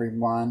tell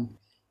everyone.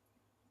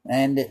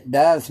 And it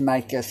does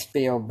make us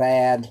feel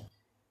bad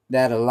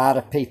that a lot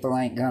of people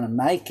ain't going to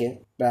make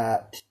it.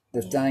 But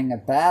the thing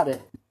about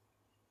it,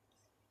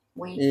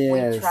 we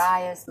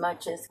try as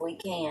much as we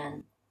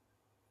can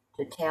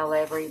to tell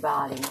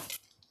everybody.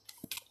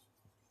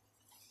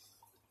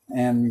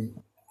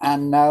 And I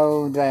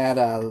know that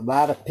a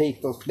lot of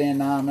people's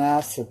been on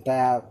us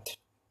about,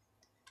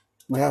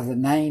 well, the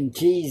name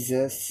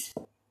Jesus.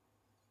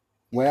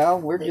 Well,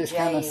 we're just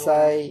going to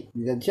say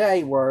the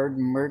J word,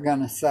 and we're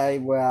going to say,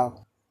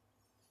 well,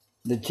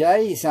 the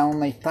J's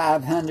only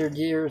 500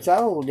 years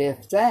old,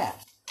 if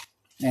that.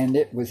 And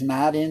it was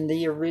not in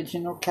the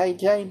original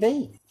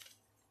KJV.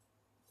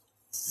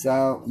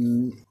 So,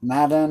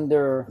 not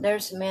under...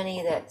 There's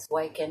many that's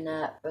waking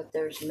up, but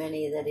there's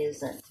many that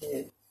isn't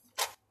too.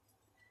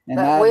 And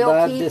I would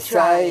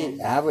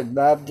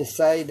love to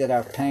say that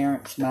our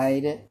parents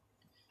made it.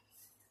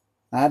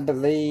 I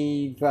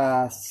believe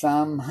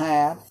some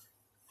have.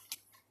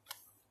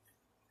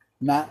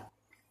 Not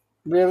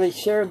really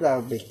sure,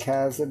 though,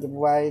 because of the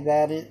way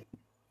that it...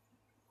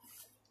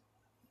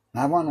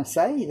 I want to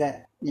say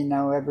that,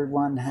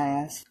 everyone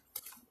has.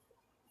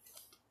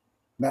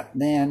 But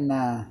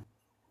then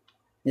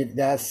it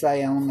does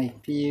say only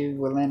few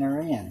will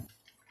enter in.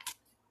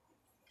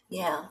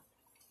 Yeah.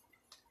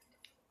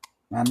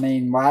 I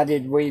mean, why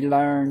did we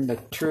learn the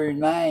true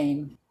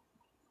name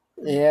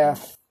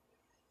if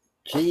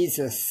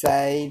Jesus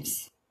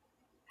saves?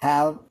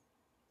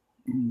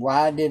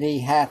 Why did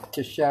he have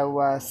to show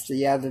us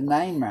the other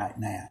name right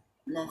now?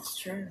 That's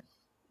true.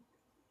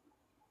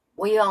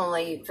 We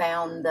only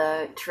found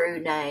the true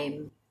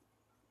name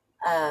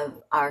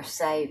of our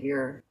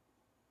Savior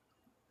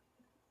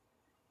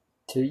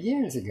 2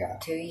 years ago.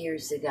 2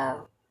 years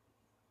ago.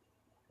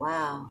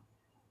 Wow.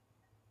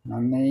 I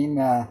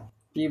mean,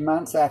 few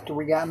months after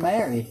we got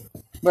married.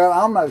 Well,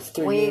 almost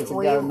 2 years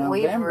ago, November.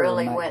 We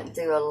really went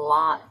through a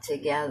lot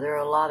together,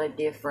 a lot of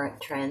different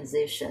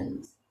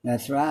transitions.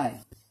 That's right.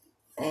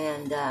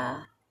 And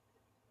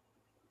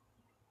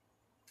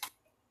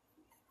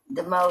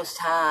the Most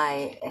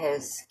High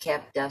has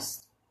kept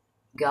us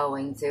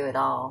going through it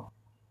all.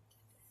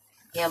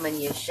 Him and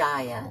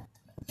Yeshua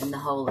and the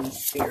Holy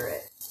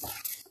Spirit.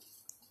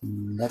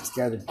 Let's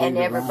go to And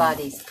Deuteronomy.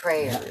 everybody's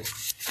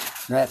prayers.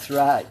 That's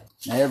right.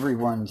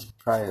 Everyone's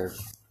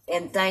prayers.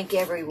 And thank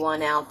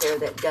everyone out there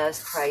that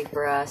does pray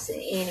for us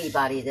and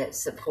anybody that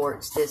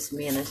supports this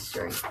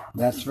ministry.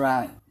 That's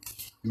right.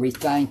 We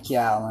thank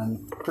y'all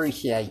and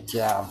appreciate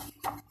y'all.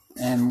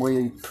 And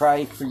we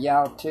pray for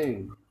y'all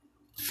too.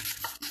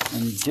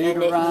 In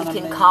Deuteronomy, and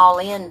you can call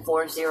in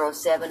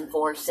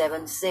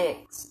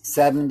 407-476.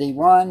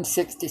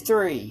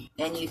 7163.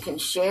 And you can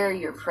share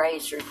your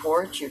praise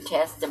reports, your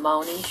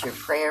testimonies, your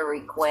prayer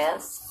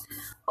requests,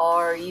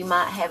 or you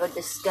might have a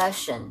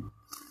discussion,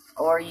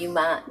 or you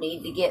might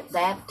need to get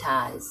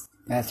baptized.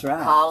 That's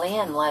right. Call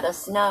in, let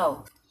us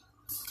know.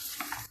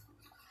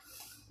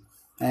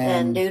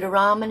 And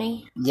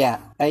Deuteronomy? Yeah,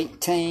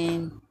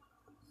 18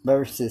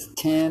 verses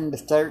 10 to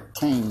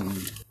 13.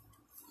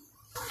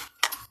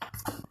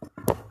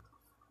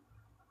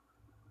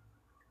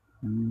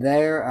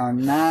 There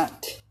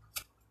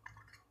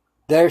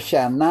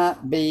shall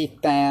not be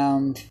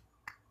found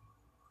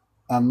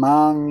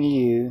among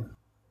you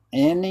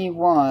any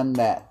one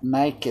that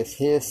maketh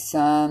his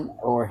son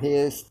or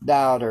his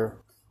daughter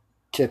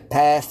to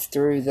pass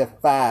through the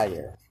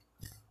fire,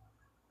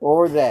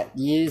 or that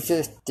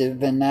useth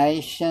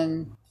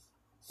divination,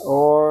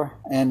 or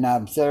an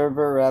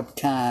observer of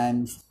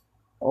times,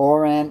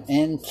 or an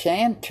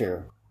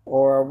enchanter,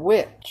 or a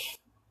witch,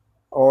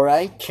 or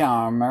a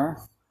charmer,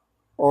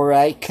 or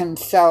a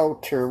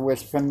consulter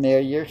with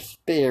familiar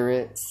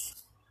spirits,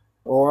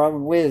 or a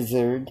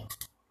wizard,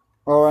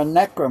 or a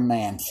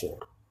necromancer.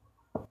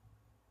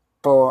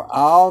 For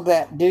all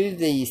that do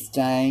these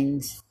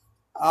things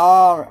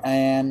are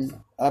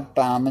an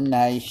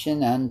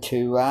abomination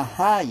unto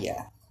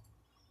Ahijah.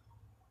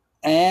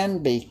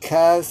 And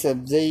because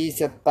of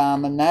these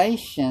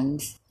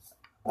abominations,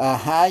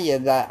 Ahijah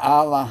the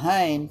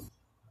Elohim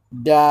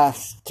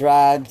doth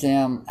drive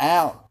them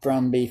out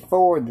from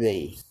before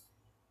thee.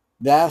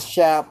 Thou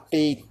shalt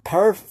be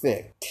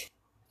perfect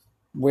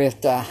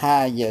with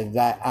Ahijah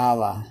the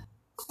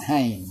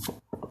Elohim.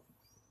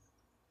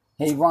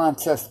 He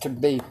wants us to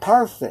be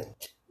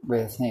perfect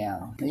with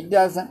him. He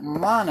doesn't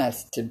want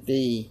us to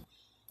be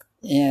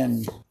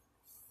in.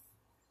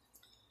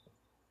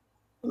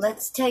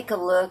 Let's take a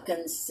look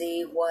and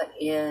see what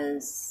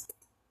does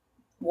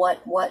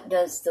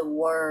the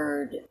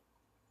word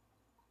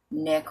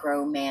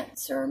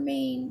necromancer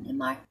mean?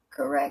 Am I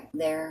correct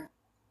there?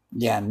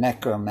 Yeah,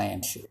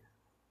 necromancer.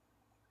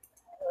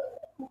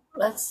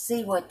 Let's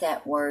see what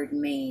that word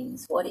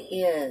means. What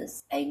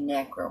is a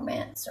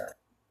necromancer?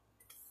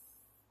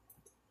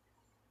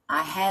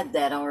 I had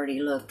that already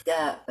looked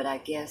up, but I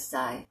guess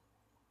I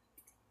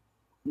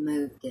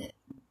moved it.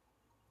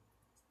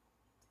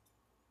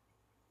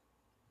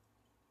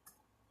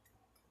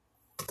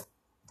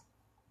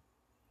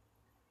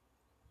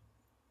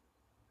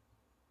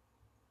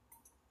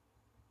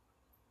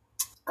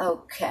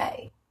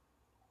 Okay.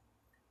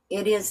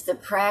 It is the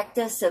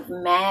practice of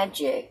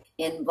magic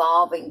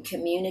involving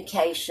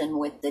communication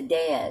with the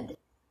dead,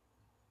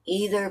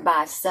 either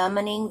by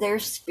summoning their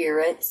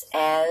spirits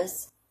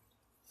as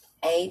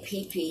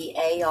Appritions.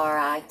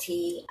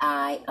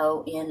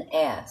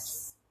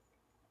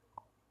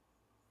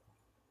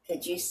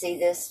 Could you see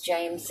this,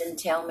 James, and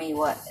tell me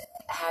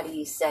how do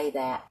you say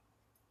that?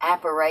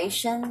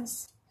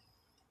 Apparitions?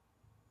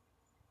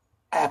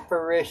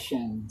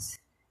 Apparitions.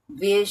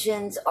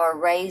 Visions or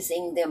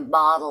raising them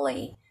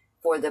bodily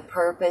for the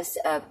purpose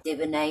of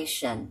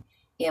divination,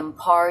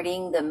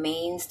 imparting the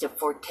means to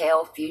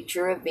foretell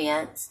future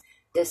events,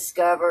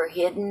 discover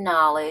hidden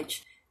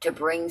knowledge, to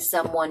bring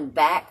someone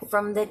back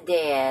from the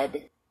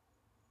dead,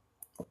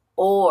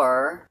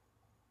 or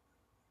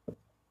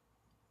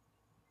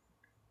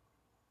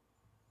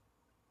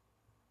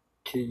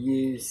to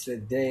use the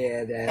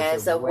dead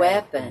as a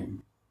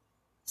weapon,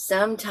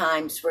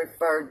 sometimes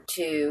referred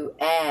to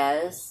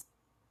as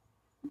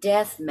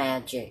death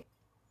magic.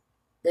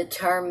 The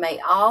term may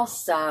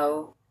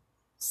also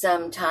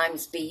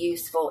sometimes be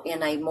useful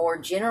in a more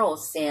general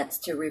sense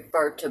to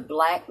refer to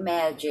black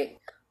magic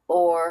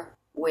or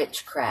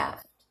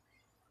witchcraft.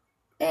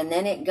 And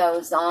then it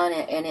goes on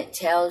and it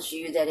tells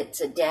you that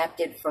it's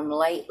adapted from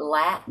late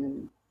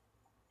Latin.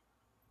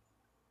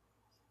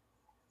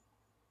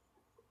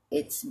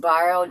 It's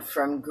borrowed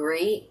from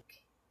Greek.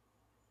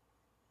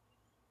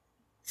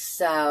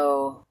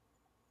 So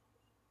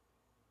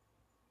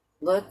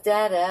look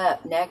that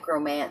up,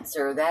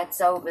 necromancer.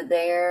 That's over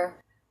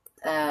there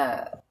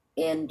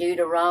in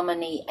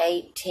Deuteronomy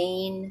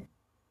 18,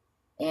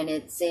 and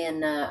it's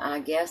in, I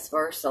guess,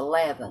 verse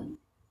 11.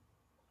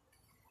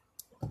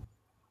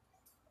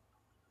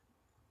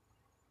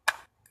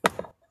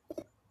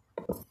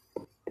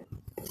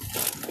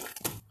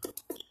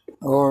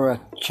 Or a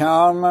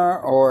charmer,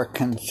 or a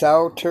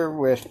consulter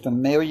with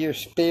familiar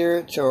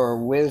spirits, or a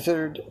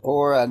wizard,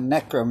 or a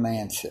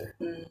necromancer.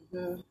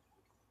 Mm-hmm.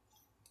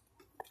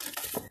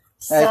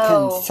 A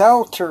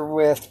consulter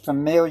with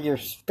familiar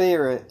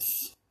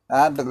spirits,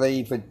 I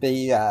believe would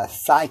be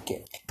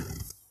psychic.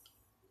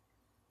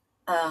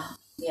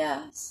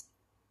 Yes.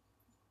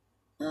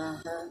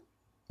 Uh-huh.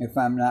 If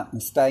I'm not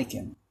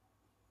mistaken.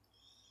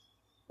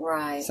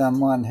 Right.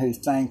 Someone who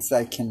thinks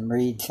they can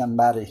read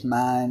somebody's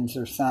minds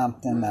or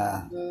something.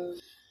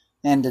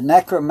 And the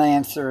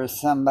necromancer is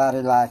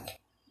somebody like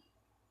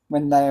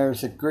when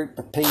there's a group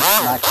of people,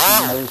 like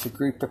when there's a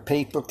group of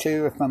people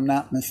too, if I'm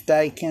not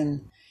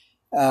mistaken,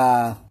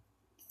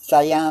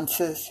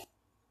 seances,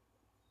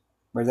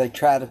 where they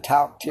try to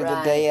talk to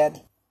the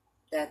dead.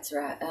 That's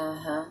right.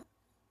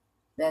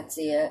 That's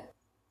it.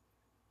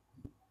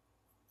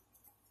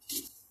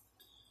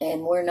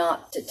 And we're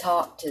not to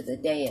talk to the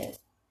dead.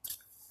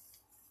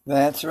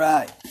 That's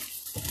right.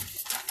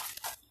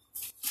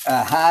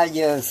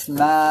 Ahia's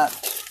not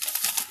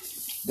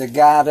the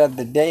god of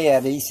the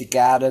dead, he's the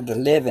god of the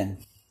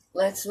living.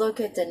 Let's look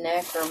at the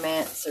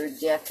necromancer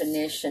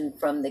definition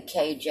from the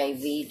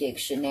KJV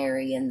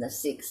dictionary in the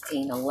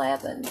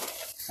 1611.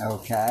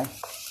 Okay.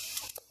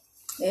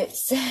 It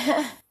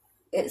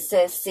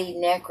says, see,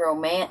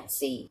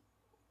 necromancy,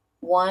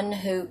 one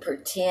who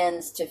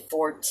pretends to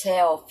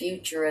foretell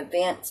future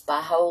events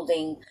by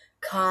holding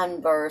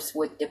converse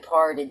with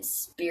departed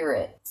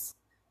spirits,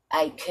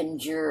 a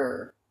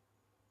conjurer.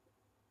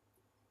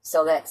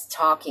 So that's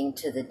talking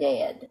to the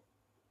dead.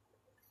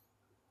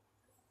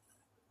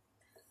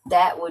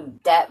 That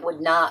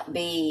would not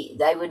be,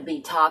 they would be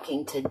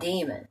talking to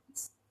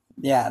demons.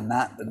 Yeah,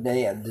 not the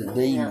dead, the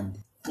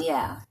demon.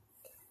 Yeah.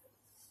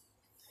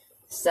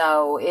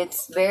 So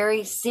it's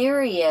very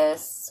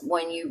serious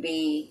when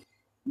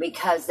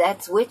because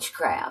that's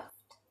witchcraft.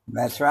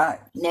 That's right.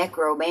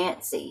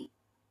 Necromancy.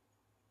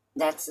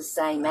 That's the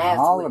same as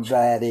all witchcraft.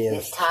 Of that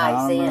is it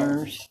ties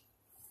charmers.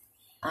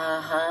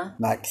 In.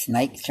 Like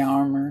snake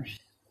charmers.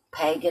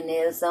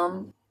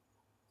 Paganism.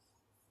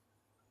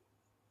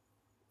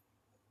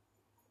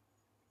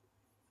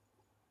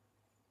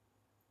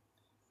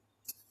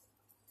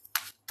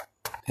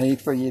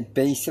 People, you'd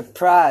be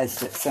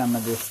surprised at some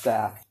of this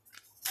stuff.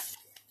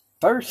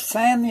 1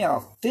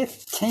 Samuel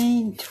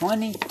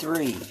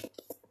 15:23.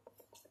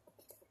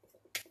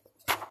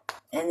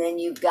 And then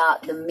you've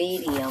got the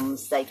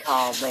mediums, they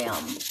call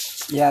them.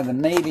 Yeah, the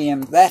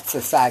medium, that's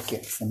the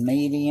psychics. The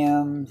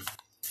mediums,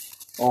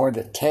 or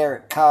the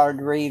tarot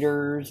card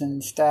readers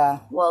and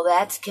stuff. Well,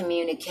 that's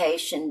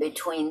communication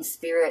between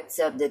spirits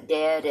of the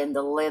dead and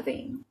the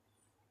living,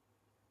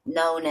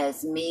 known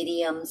as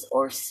mediums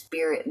or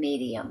spirit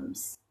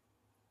mediums.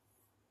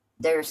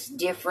 There's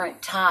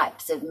different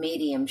types of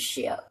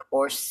mediumship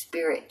or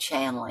spirit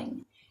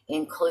channeling,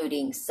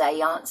 including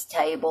seance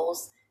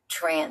tables,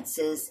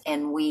 trances,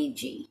 and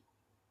Ouija.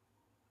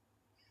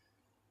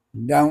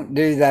 Don't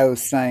do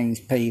those things,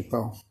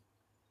 people.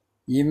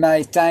 You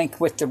may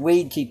think with the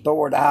Ouija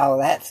board, oh,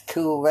 that's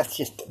cool, that's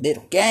just a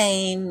little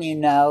game,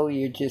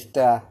 you're just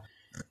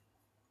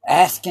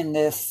asking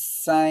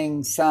this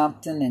thing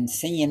something and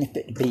seeing if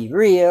it'd be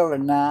real or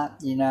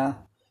not,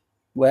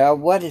 Well,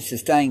 what is the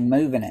thing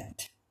moving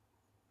it?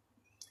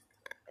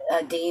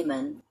 A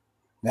demon.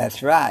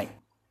 That's right.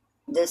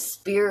 The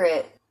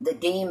spirit, the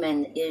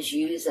demon, is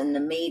using the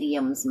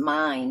medium's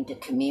mind to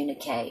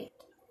communicate.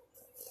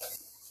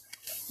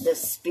 The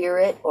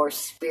spirit or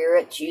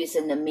spirits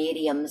using the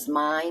medium's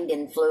mind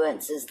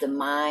influences the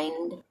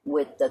mind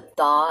with the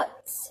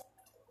thoughts.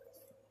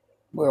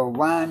 We'll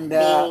wind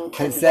up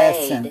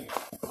possessing.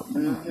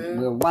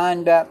 We'll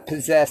wind up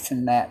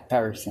possessing that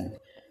person.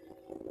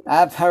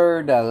 I've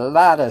heard a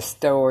lot of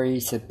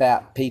stories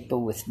about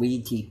people with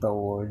Ouija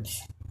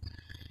boards.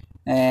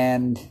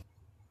 And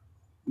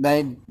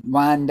they'd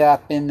wind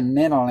up in the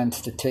mental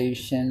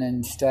institution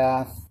and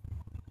stuff.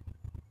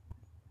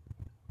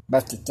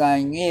 But the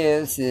thing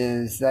is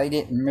they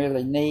didn't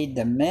really need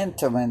the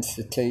mental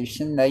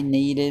institution. They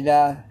needed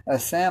a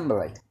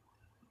assembly.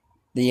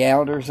 The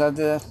elders of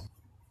the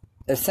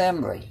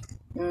assembly.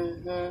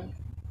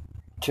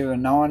 To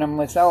anoint them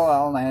with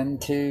oil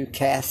and to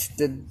cast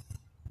the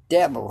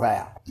devil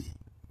out.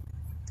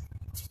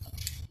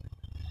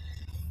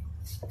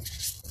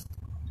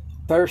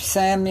 1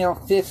 Samuel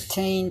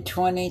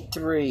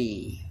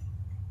 15:23.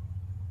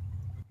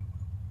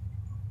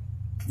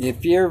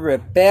 If you're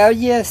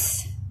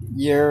rebellious,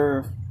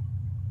 you're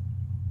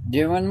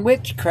doing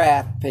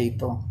witchcraft,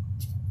 people.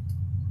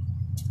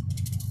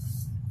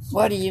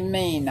 What do you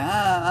mean?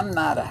 I'm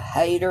not a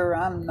hater.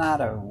 I'm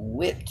not a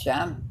witch.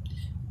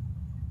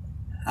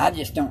 I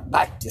just don't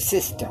like the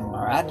system,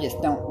 or I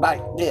just don't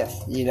like this,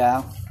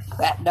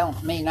 That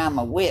don't mean I'm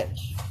a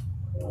witch.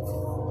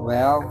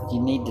 Well,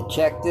 you need to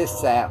check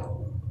this out.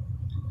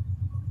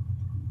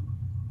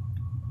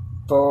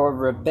 For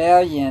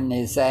rebellion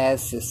is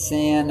as the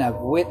sin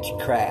of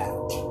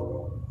witchcraft,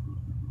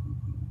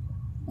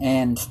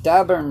 and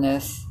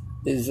stubbornness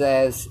is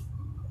as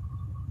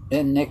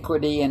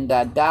iniquity and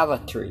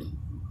idolatry,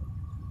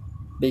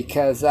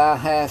 because thou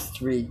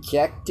hast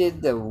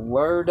rejected the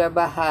word of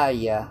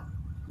Ahiah,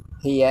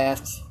 he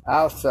hath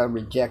also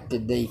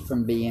rejected thee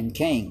from being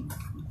king.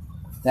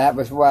 That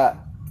was what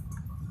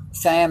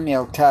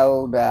Samuel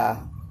told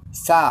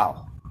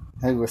Saul.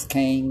 who was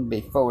king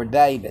before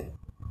David.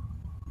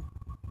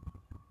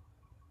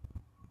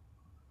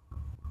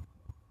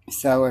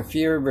 So if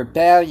you're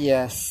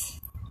rebellious,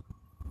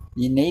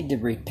 you need to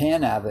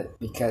repent of it,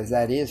 because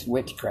that is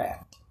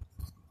witchcraft.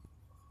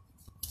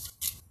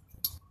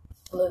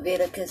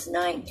 Leviticus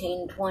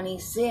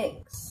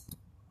 19:26.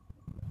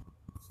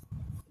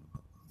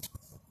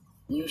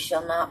 You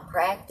shall not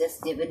practice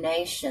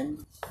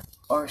divination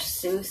or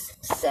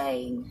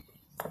soothsaying.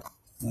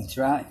 That's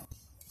right.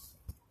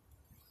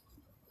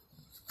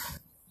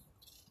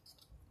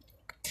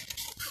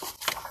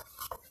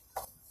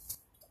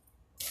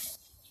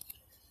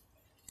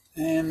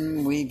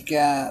 And we've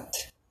got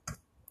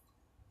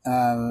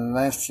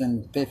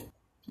lesson 50.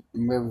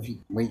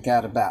 We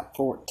got about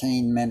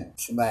 14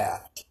 minutes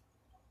left.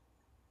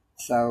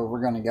 So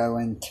we're going to go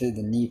into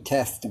the New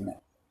Testament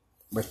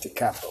with the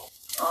couple.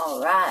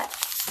 All right.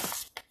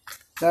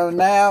 So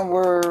now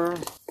we're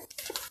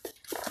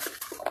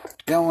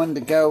going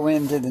to go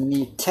into the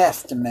New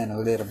Testament a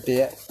little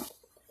bit.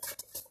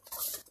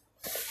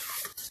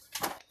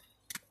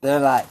 They're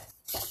like,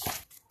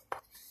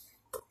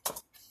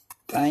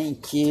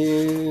 thank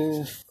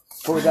you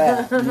for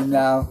that, you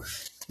know.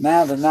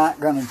 Now they're not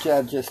going to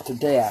judge us to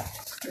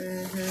death.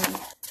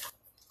 Mm-hmm.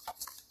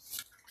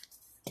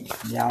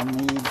 Y'all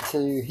need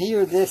to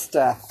hear this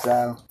stuff,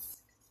 though.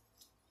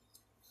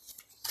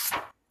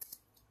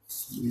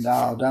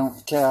 No,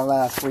 don't tell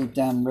us we've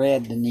done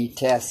read the New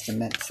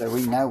Testament, so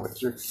we know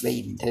what you're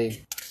leading to.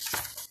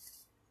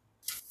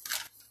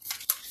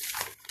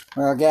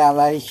 Well,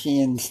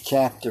 Galatians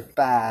chapter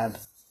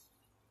 5,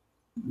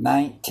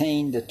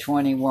 19 to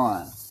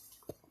 21.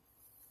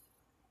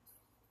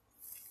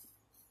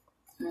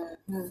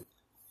 Mm-hmm.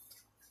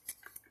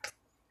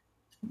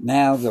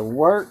 Now the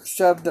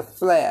works of the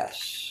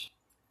flesh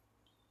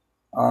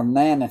are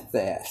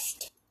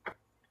manifest,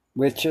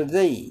 which are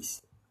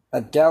these: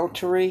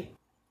 adultery,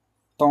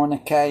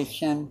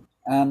 fornication,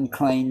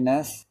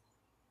 uncleanness,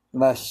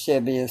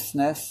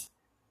 lasciviousness,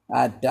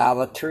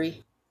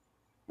 idolatry,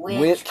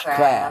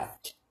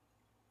 witchcraft,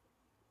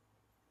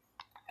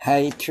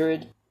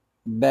 hatred,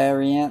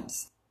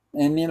 variance,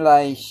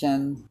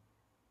 emulation,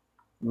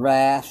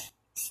 wrath,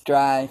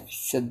 strife,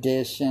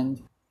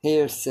 sedition,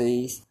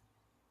 heresies,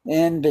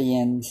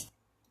 envyings,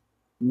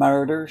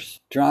 murders,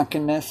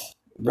 drunkenness,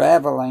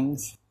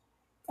 revellings,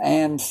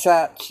 and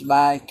such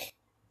like,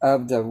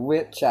 of the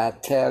which I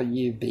tell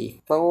you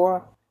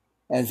before,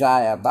 as I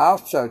have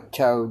also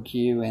told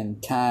you in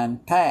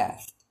time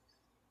past,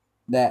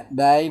 that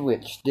they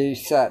which do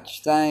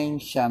such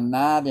things shall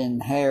not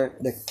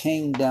inherit the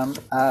kingdom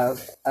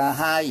of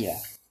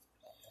Ahiah.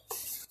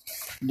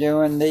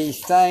 Doing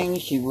these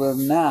things, you will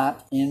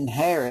not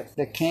inherit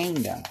the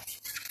kingdom.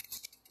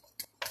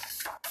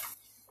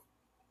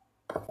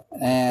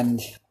 And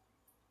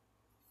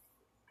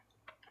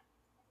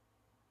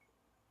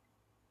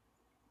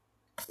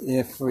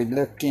if we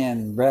look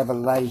in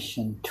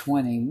Revelation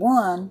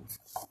 21,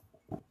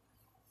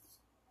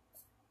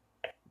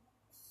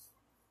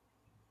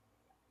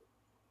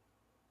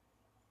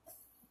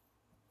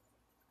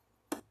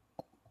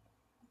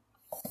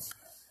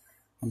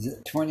 is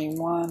it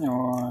 21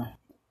 or...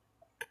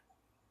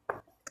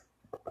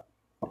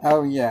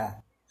 Oh, yeah.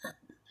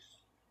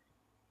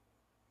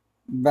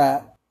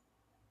 But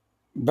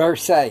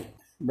verse 8,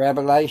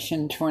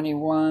 Revelation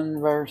 21,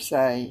 verse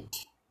 8.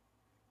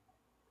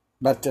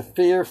 But the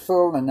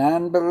fearful and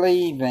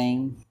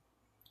unbelieving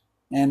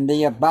and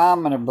the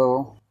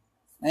abominable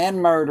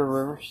and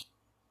murderers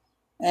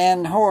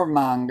and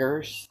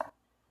whoremongers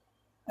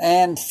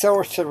and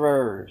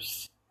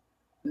sorcerers.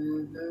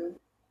 Mm-hmm.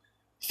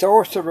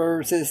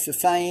 Sorcerers is the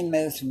same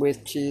as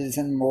witches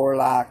and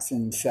warlocks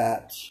and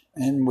such,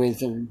 and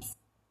wizards.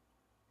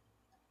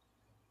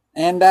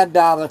 And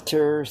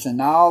idolaters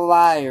and all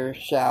liars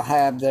shall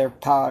have their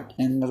part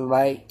in the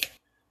lake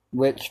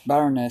which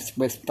burneth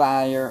with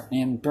fire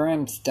and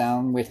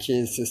brimstone, which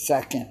is the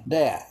second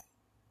death.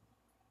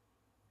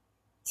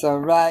 So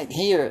right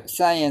here it's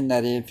saying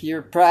that if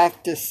you're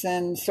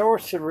practicing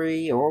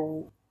sorcery,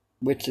 or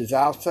which is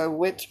also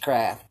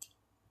witchcraft,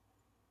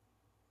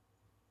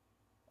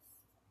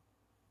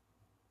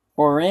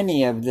 or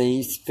any of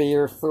these,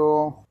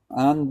 fearful,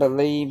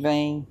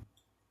 unbelieving,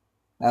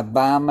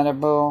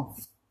 abominable,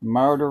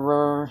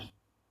 murderer,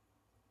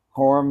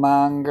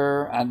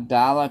 whoremonger,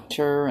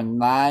 idolater, and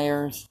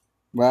liars.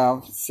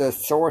 Well, it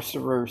says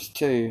sorcerers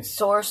too.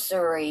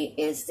 Sorcery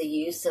is the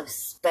use of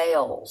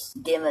spells,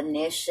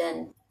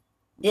 divination,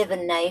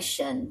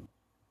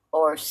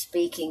 or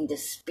speaking to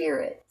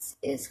spirits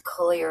is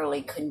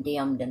clearly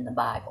condemned in the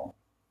Bible.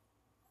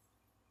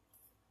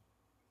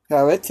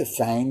 So it's the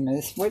same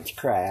as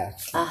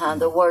witchcraft.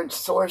 The word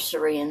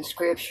sorcery in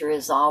Scripture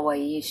is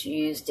always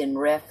used in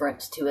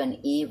reference to an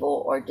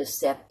evil or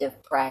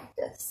deceptive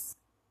practice.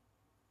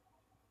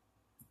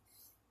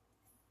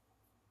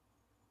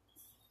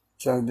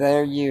 So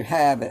there you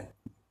have it,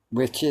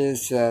 which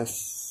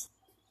is,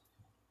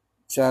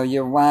 so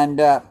you'll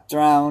wind up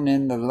thrown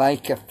in the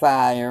lake of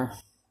fire,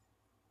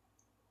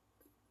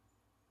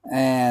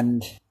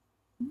 and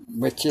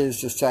which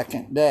is the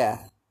second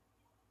death.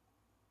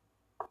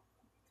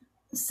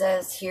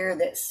 says here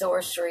that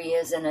sorcery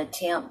is an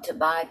attempt to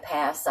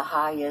bypass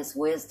Ahaya's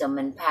wisdom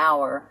and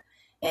power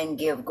and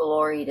give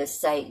glory to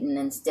Satan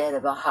instead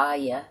of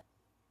Ahaya.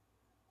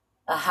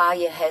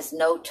 Ahaya has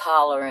no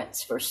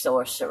tolerance for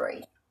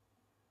sorcery.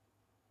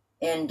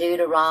 In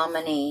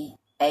Deuteronomy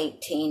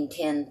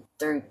 18:10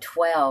 through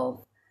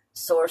 12,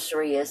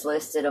 sorcery is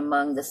listed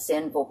among the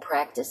sinful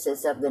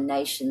practices of the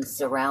nations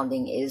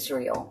surrounding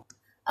Israel.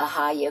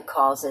 Ahaya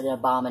calls it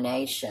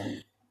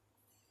abomination.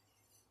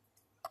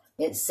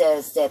 It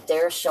says that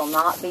there shall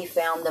not be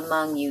found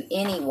among you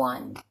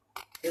anyone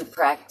who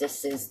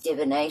practices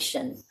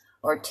divination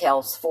or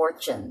tells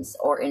fortunes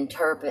or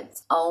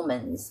interprets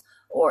omens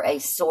or a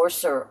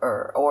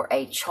sorcerer or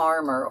a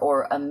charmer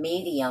or a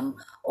medium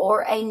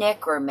or a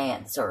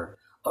necromancer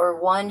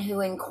or one who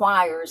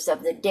inquires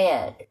of the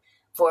dead.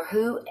 For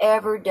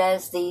whoever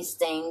does these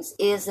things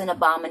is an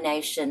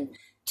abomination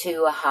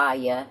to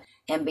Ahaya,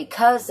 and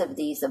because of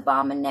these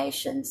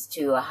abominations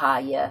to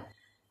Ahaya,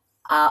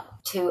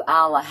 to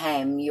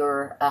Elohim,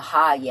 your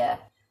Ahaya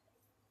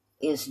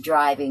is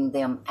driving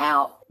them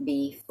out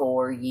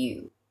before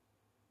you.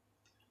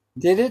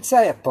 Did it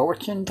say a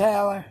fortune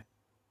teller?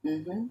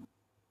 Mm-hmm.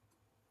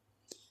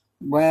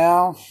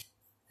 Well,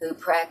 Who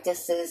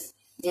practices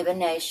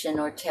divination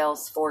or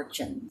tells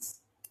fortunes.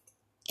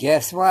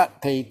 guess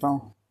what,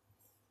 people?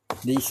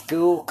 The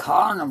school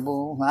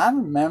carnival, I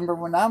remember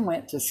when I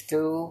went to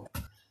school,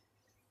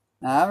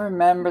 I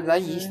remember they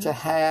used to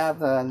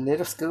have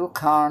little school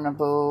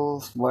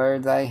carnivals where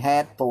they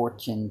had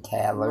fortune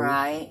tellers.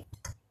 Right.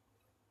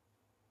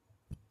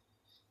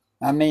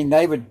 I mean,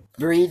 they would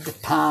read the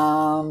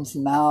palms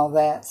and all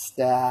that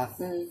stuff.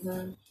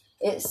 Mm-hmm.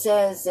 It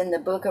says in the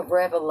book of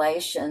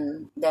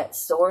Revelation that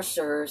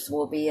sorcerers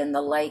will be in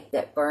the lake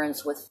that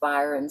burns with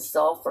fire and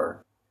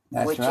sulfur,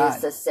 That's which right.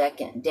 is the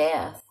second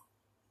death.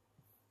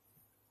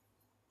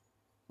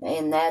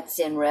 And that's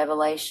in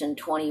Revelation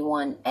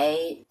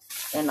 21:8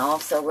 and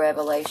also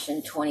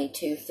Revelation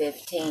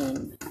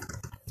 22:15.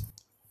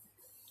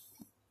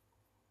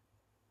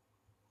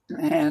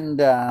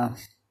 And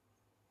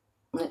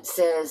It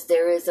says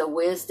there is a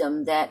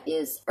wisdom that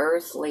is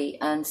earthly,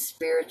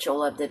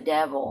 unspiritual of the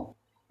devil,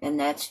 and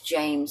that's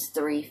James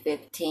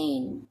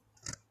 3:15.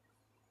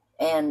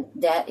 And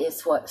that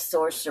is what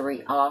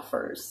sorcery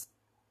offers.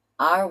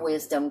 Our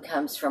wisdom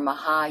comes from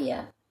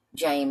Ahaya,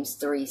 James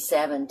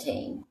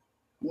 3:17,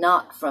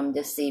 not from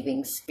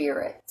deceiving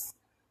spirits.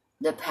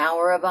 The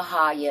power of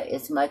Ahaya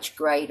is much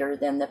greater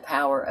than the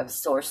power of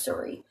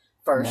sorcery,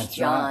 1 That's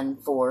John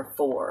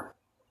 4:4.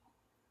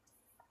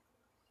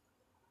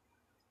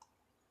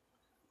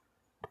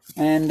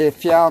 And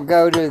if y'all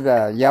go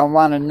to y'all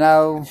want to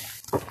know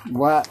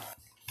what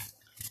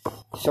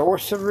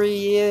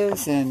sorcery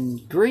is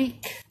in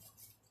Greek,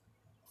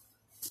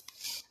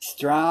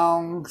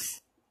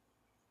 Strong's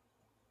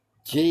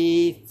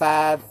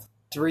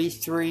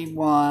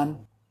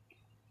G5331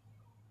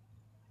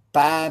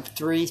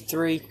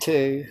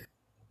 5332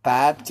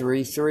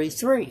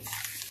 5333.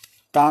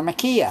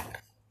 Pharmakia.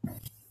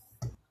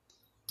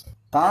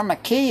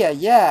 Pharmakia,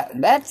 yeah,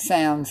 that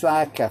sounds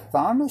like a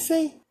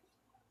pharmacy.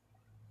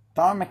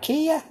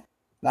 Pharmakia?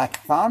 Like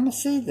a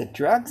pharmacy, the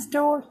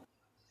drugstore?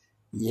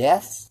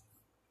 Yes,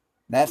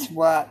 that's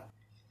what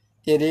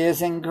it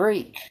is in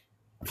Greek.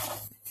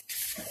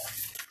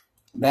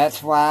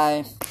 That's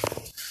why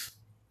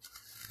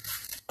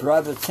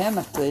Brother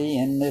Timothy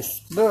in this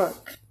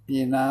book,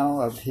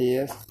 of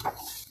his,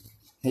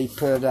 he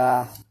put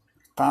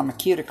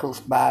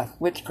pharmaceuticals by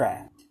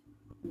witchcraft,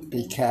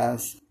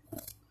 because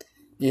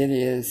it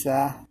is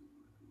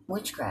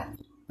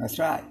Witchcraft. That's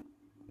right.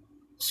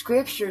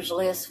 Scriptures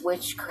list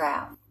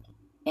witchcraft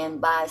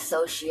and by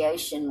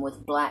association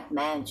with black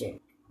magic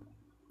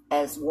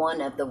as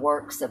one of the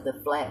works of the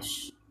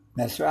flesh.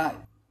 That's right.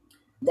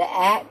 The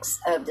acts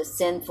of the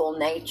sinful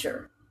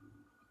nature,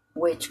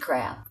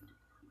 witchcraft.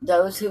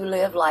 Those who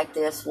live like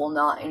this will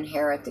not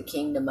inherit the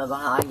kingdom of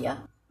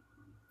Ahaya.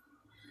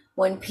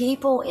 When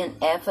people in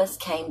Ephesus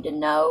came to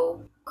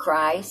know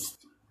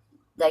Christ,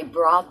 they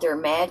brought their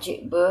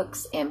magic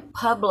books and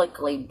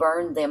publicly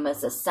burned them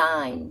as a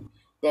sign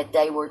that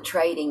they were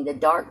trading the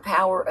dark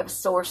power of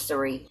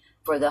sorcery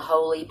for the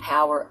holy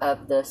power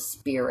of the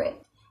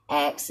Spirit.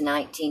 Acts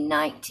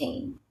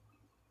 19:19.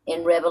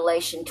 In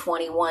Revelation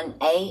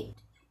 21:8,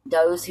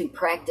 those who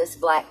practice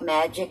black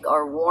magic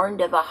are warned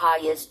of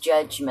Ahaya's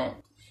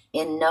judgment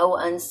in no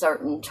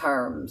uncertain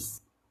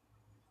terms.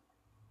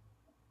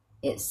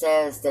 It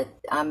says that,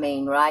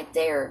 right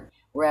there,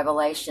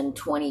 Revelation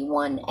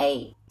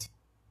 21:8.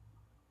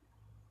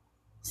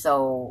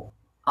 So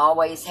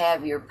always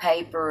have your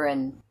paper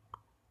and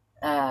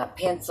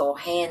pencil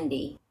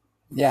handy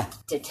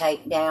to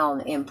take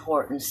down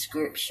important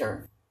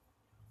scripture.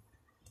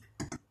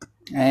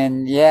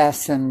 And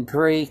yes, in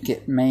Greek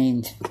it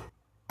means,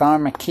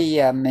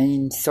 pharmakia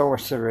means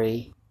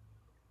sorcery.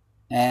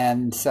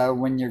 And so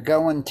when you're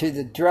going to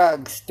the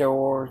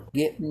drugstore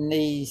getting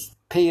these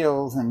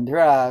pills and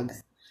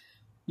drugs,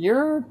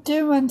 you're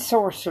doing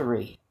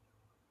sorcery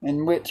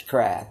and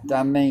witchcraft.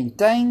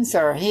 Things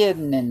are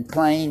hidden in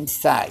plain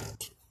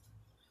sight.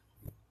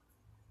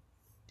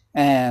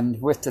 And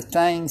with the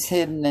things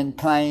hidden in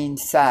plain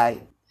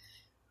sight,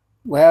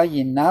 well,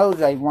 you know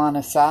they want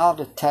us all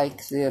to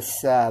take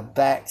this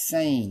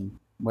vaccine.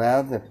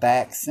 Well, the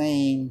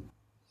vaccine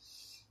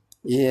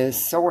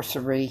is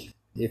sorcery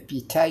if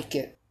you take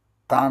it.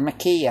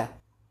 Pharmakia.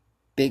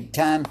 Big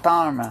time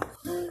pharma.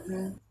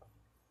 Mm-hmm.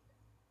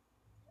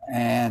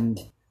 And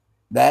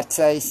that's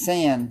a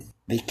sin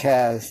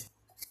because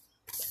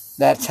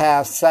that's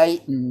how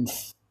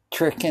Satan's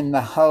tricking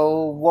the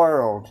whole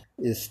world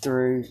is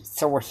through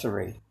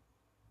sorcery,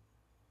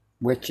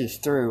 which is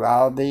through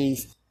all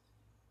these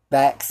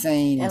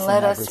vaccines. And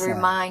let us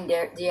remind,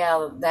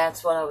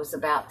 that's what I was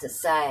about to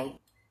say.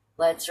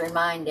 Let's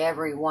remind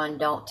everyone,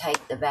 don't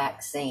take the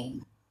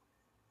vaccine.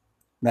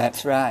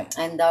 That's right.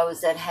 And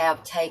those that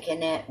have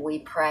taken it, we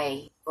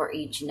pray for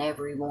each and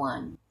every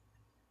one.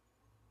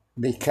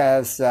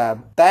 Because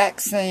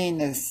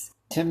vaccine is,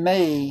 to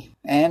me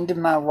and to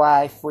my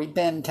wife, we've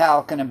been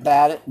talking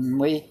about it, and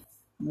we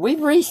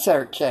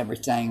research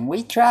everything.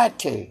 We try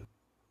to.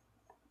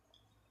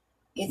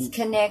 It's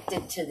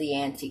connected to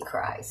the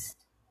Antichrist.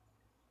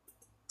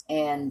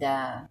 And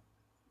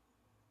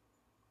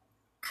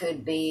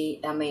could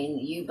be, I mean,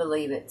 you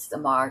believe it's the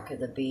mark of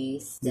the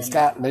beast. It's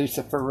got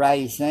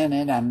luciferase in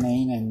it,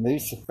 and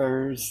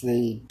Lucifer's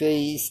the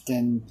beast,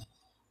 and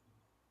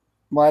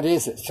what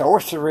is it?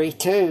 Sorcery,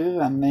 too.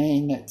 I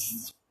mean,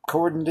 it's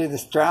according to the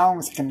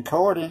Strong's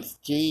Concordance,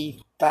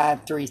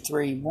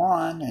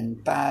 G5331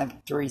 and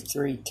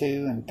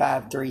 5332 and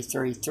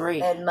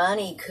 5333. And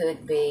money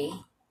could be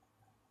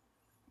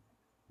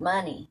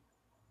money.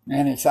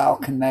 And it's all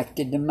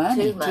connected to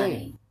money,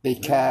 too.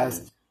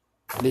 Because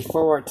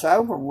before it's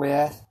over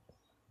with,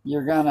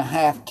 you're going to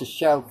have to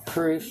show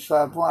proof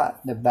of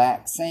what? The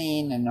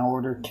vaccine in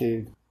order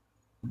to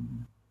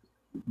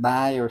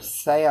buy or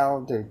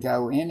sell, to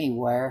go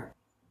anywhere.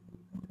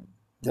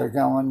 They're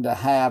going to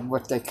have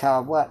what they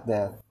call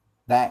the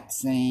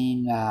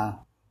vaccine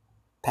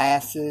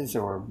passes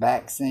or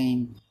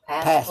vaccine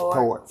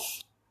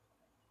passports.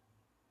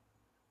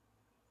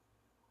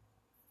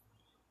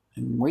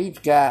 And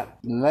we've got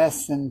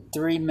less than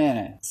 3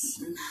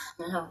 minutes.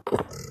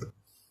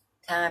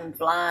 Time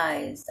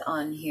flies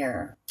on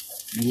here.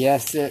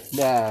 Yes, it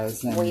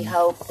does. And we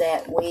hope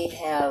that we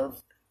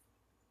have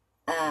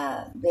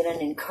been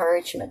an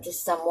encouragement to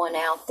someone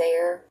out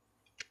there.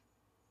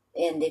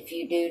 And if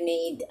you do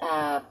need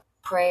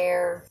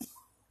prayer,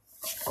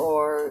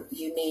 or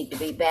you need to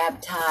be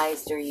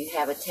baptized, or you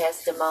have a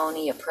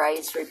testimony, a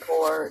praise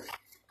report,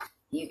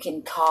 you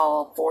can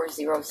call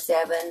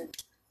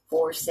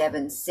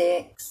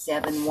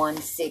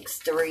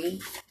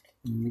 407-476-7163.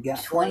 We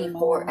got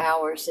 24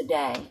 hours a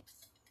day,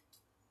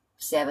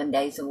 7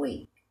 days a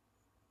week.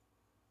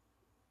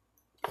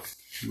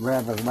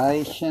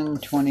 Revelation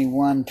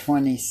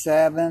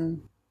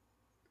 21:27.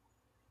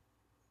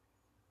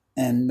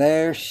 And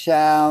there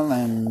shall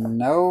in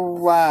no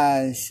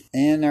wise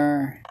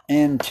enter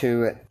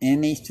into it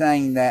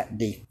anything that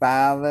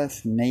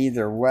defileth,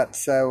 neither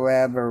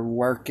whatsoever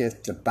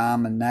worketh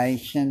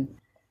abomination,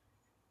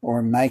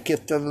 or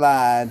maketh a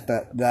lie,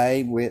 but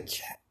they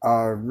which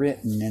are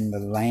written in the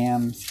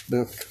Lamb's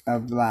book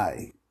of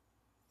life.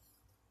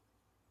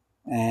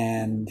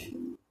 And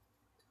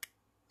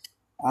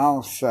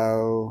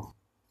also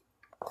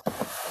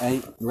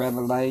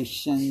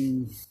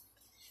Revelation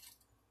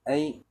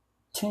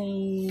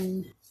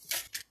 18.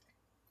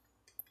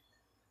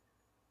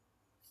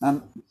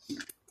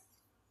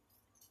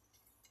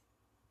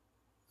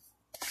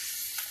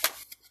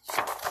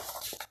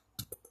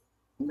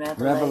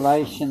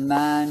 Revelation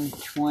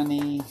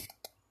 9:20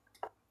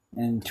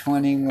 and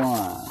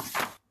 21.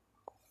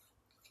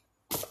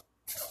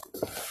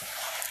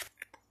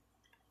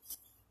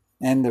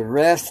 And the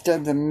rest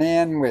of the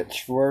men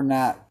which were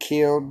not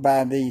killed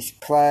by these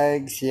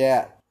plagues,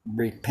 yet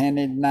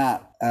repented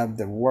not of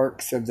the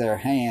works of their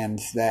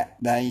hands, that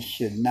they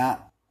should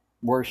not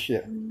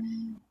worship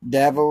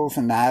devils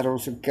and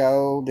idols of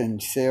gold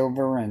and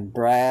silver and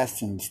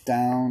brass and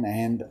stone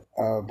and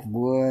of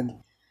wood,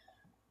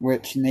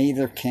 which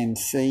neither can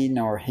see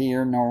nor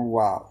hear nor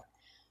walk.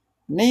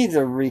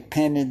 Neither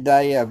repented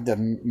they of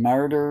the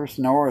murders,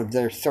 nor of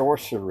their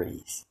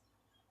sorceries,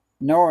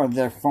 nor of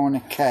their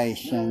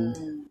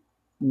fornication,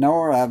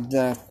 nor of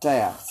their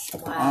thefts.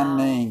 Wow. I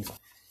mean,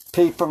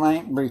 people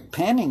ain't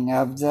repenting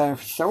of their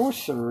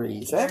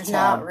sorceries. That's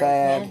how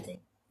bad repenting.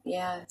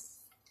 Yes.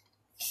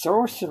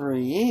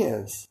 Sorcery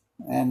is,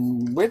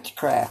 and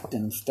witchcraft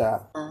and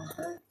stuff.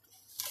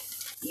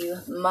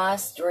 You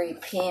must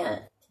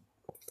repent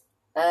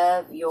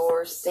of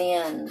your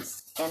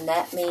sins, and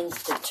that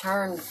means to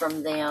turn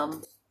from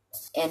them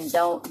and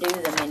don't do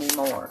them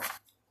anymore.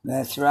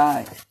 That's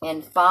right.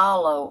 And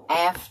follow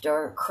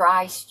after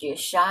Christ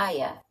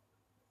Yeshua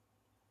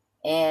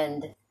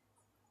and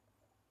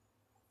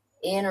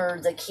enter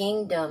the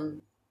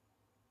kingdom.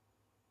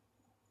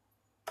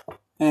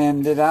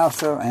 And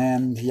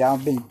y'all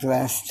be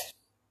blessed.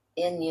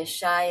 In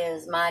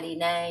Yeshua's mighty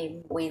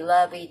name, we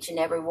love each and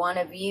every one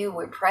of you.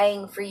 We're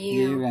praying for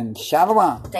you. And shalom.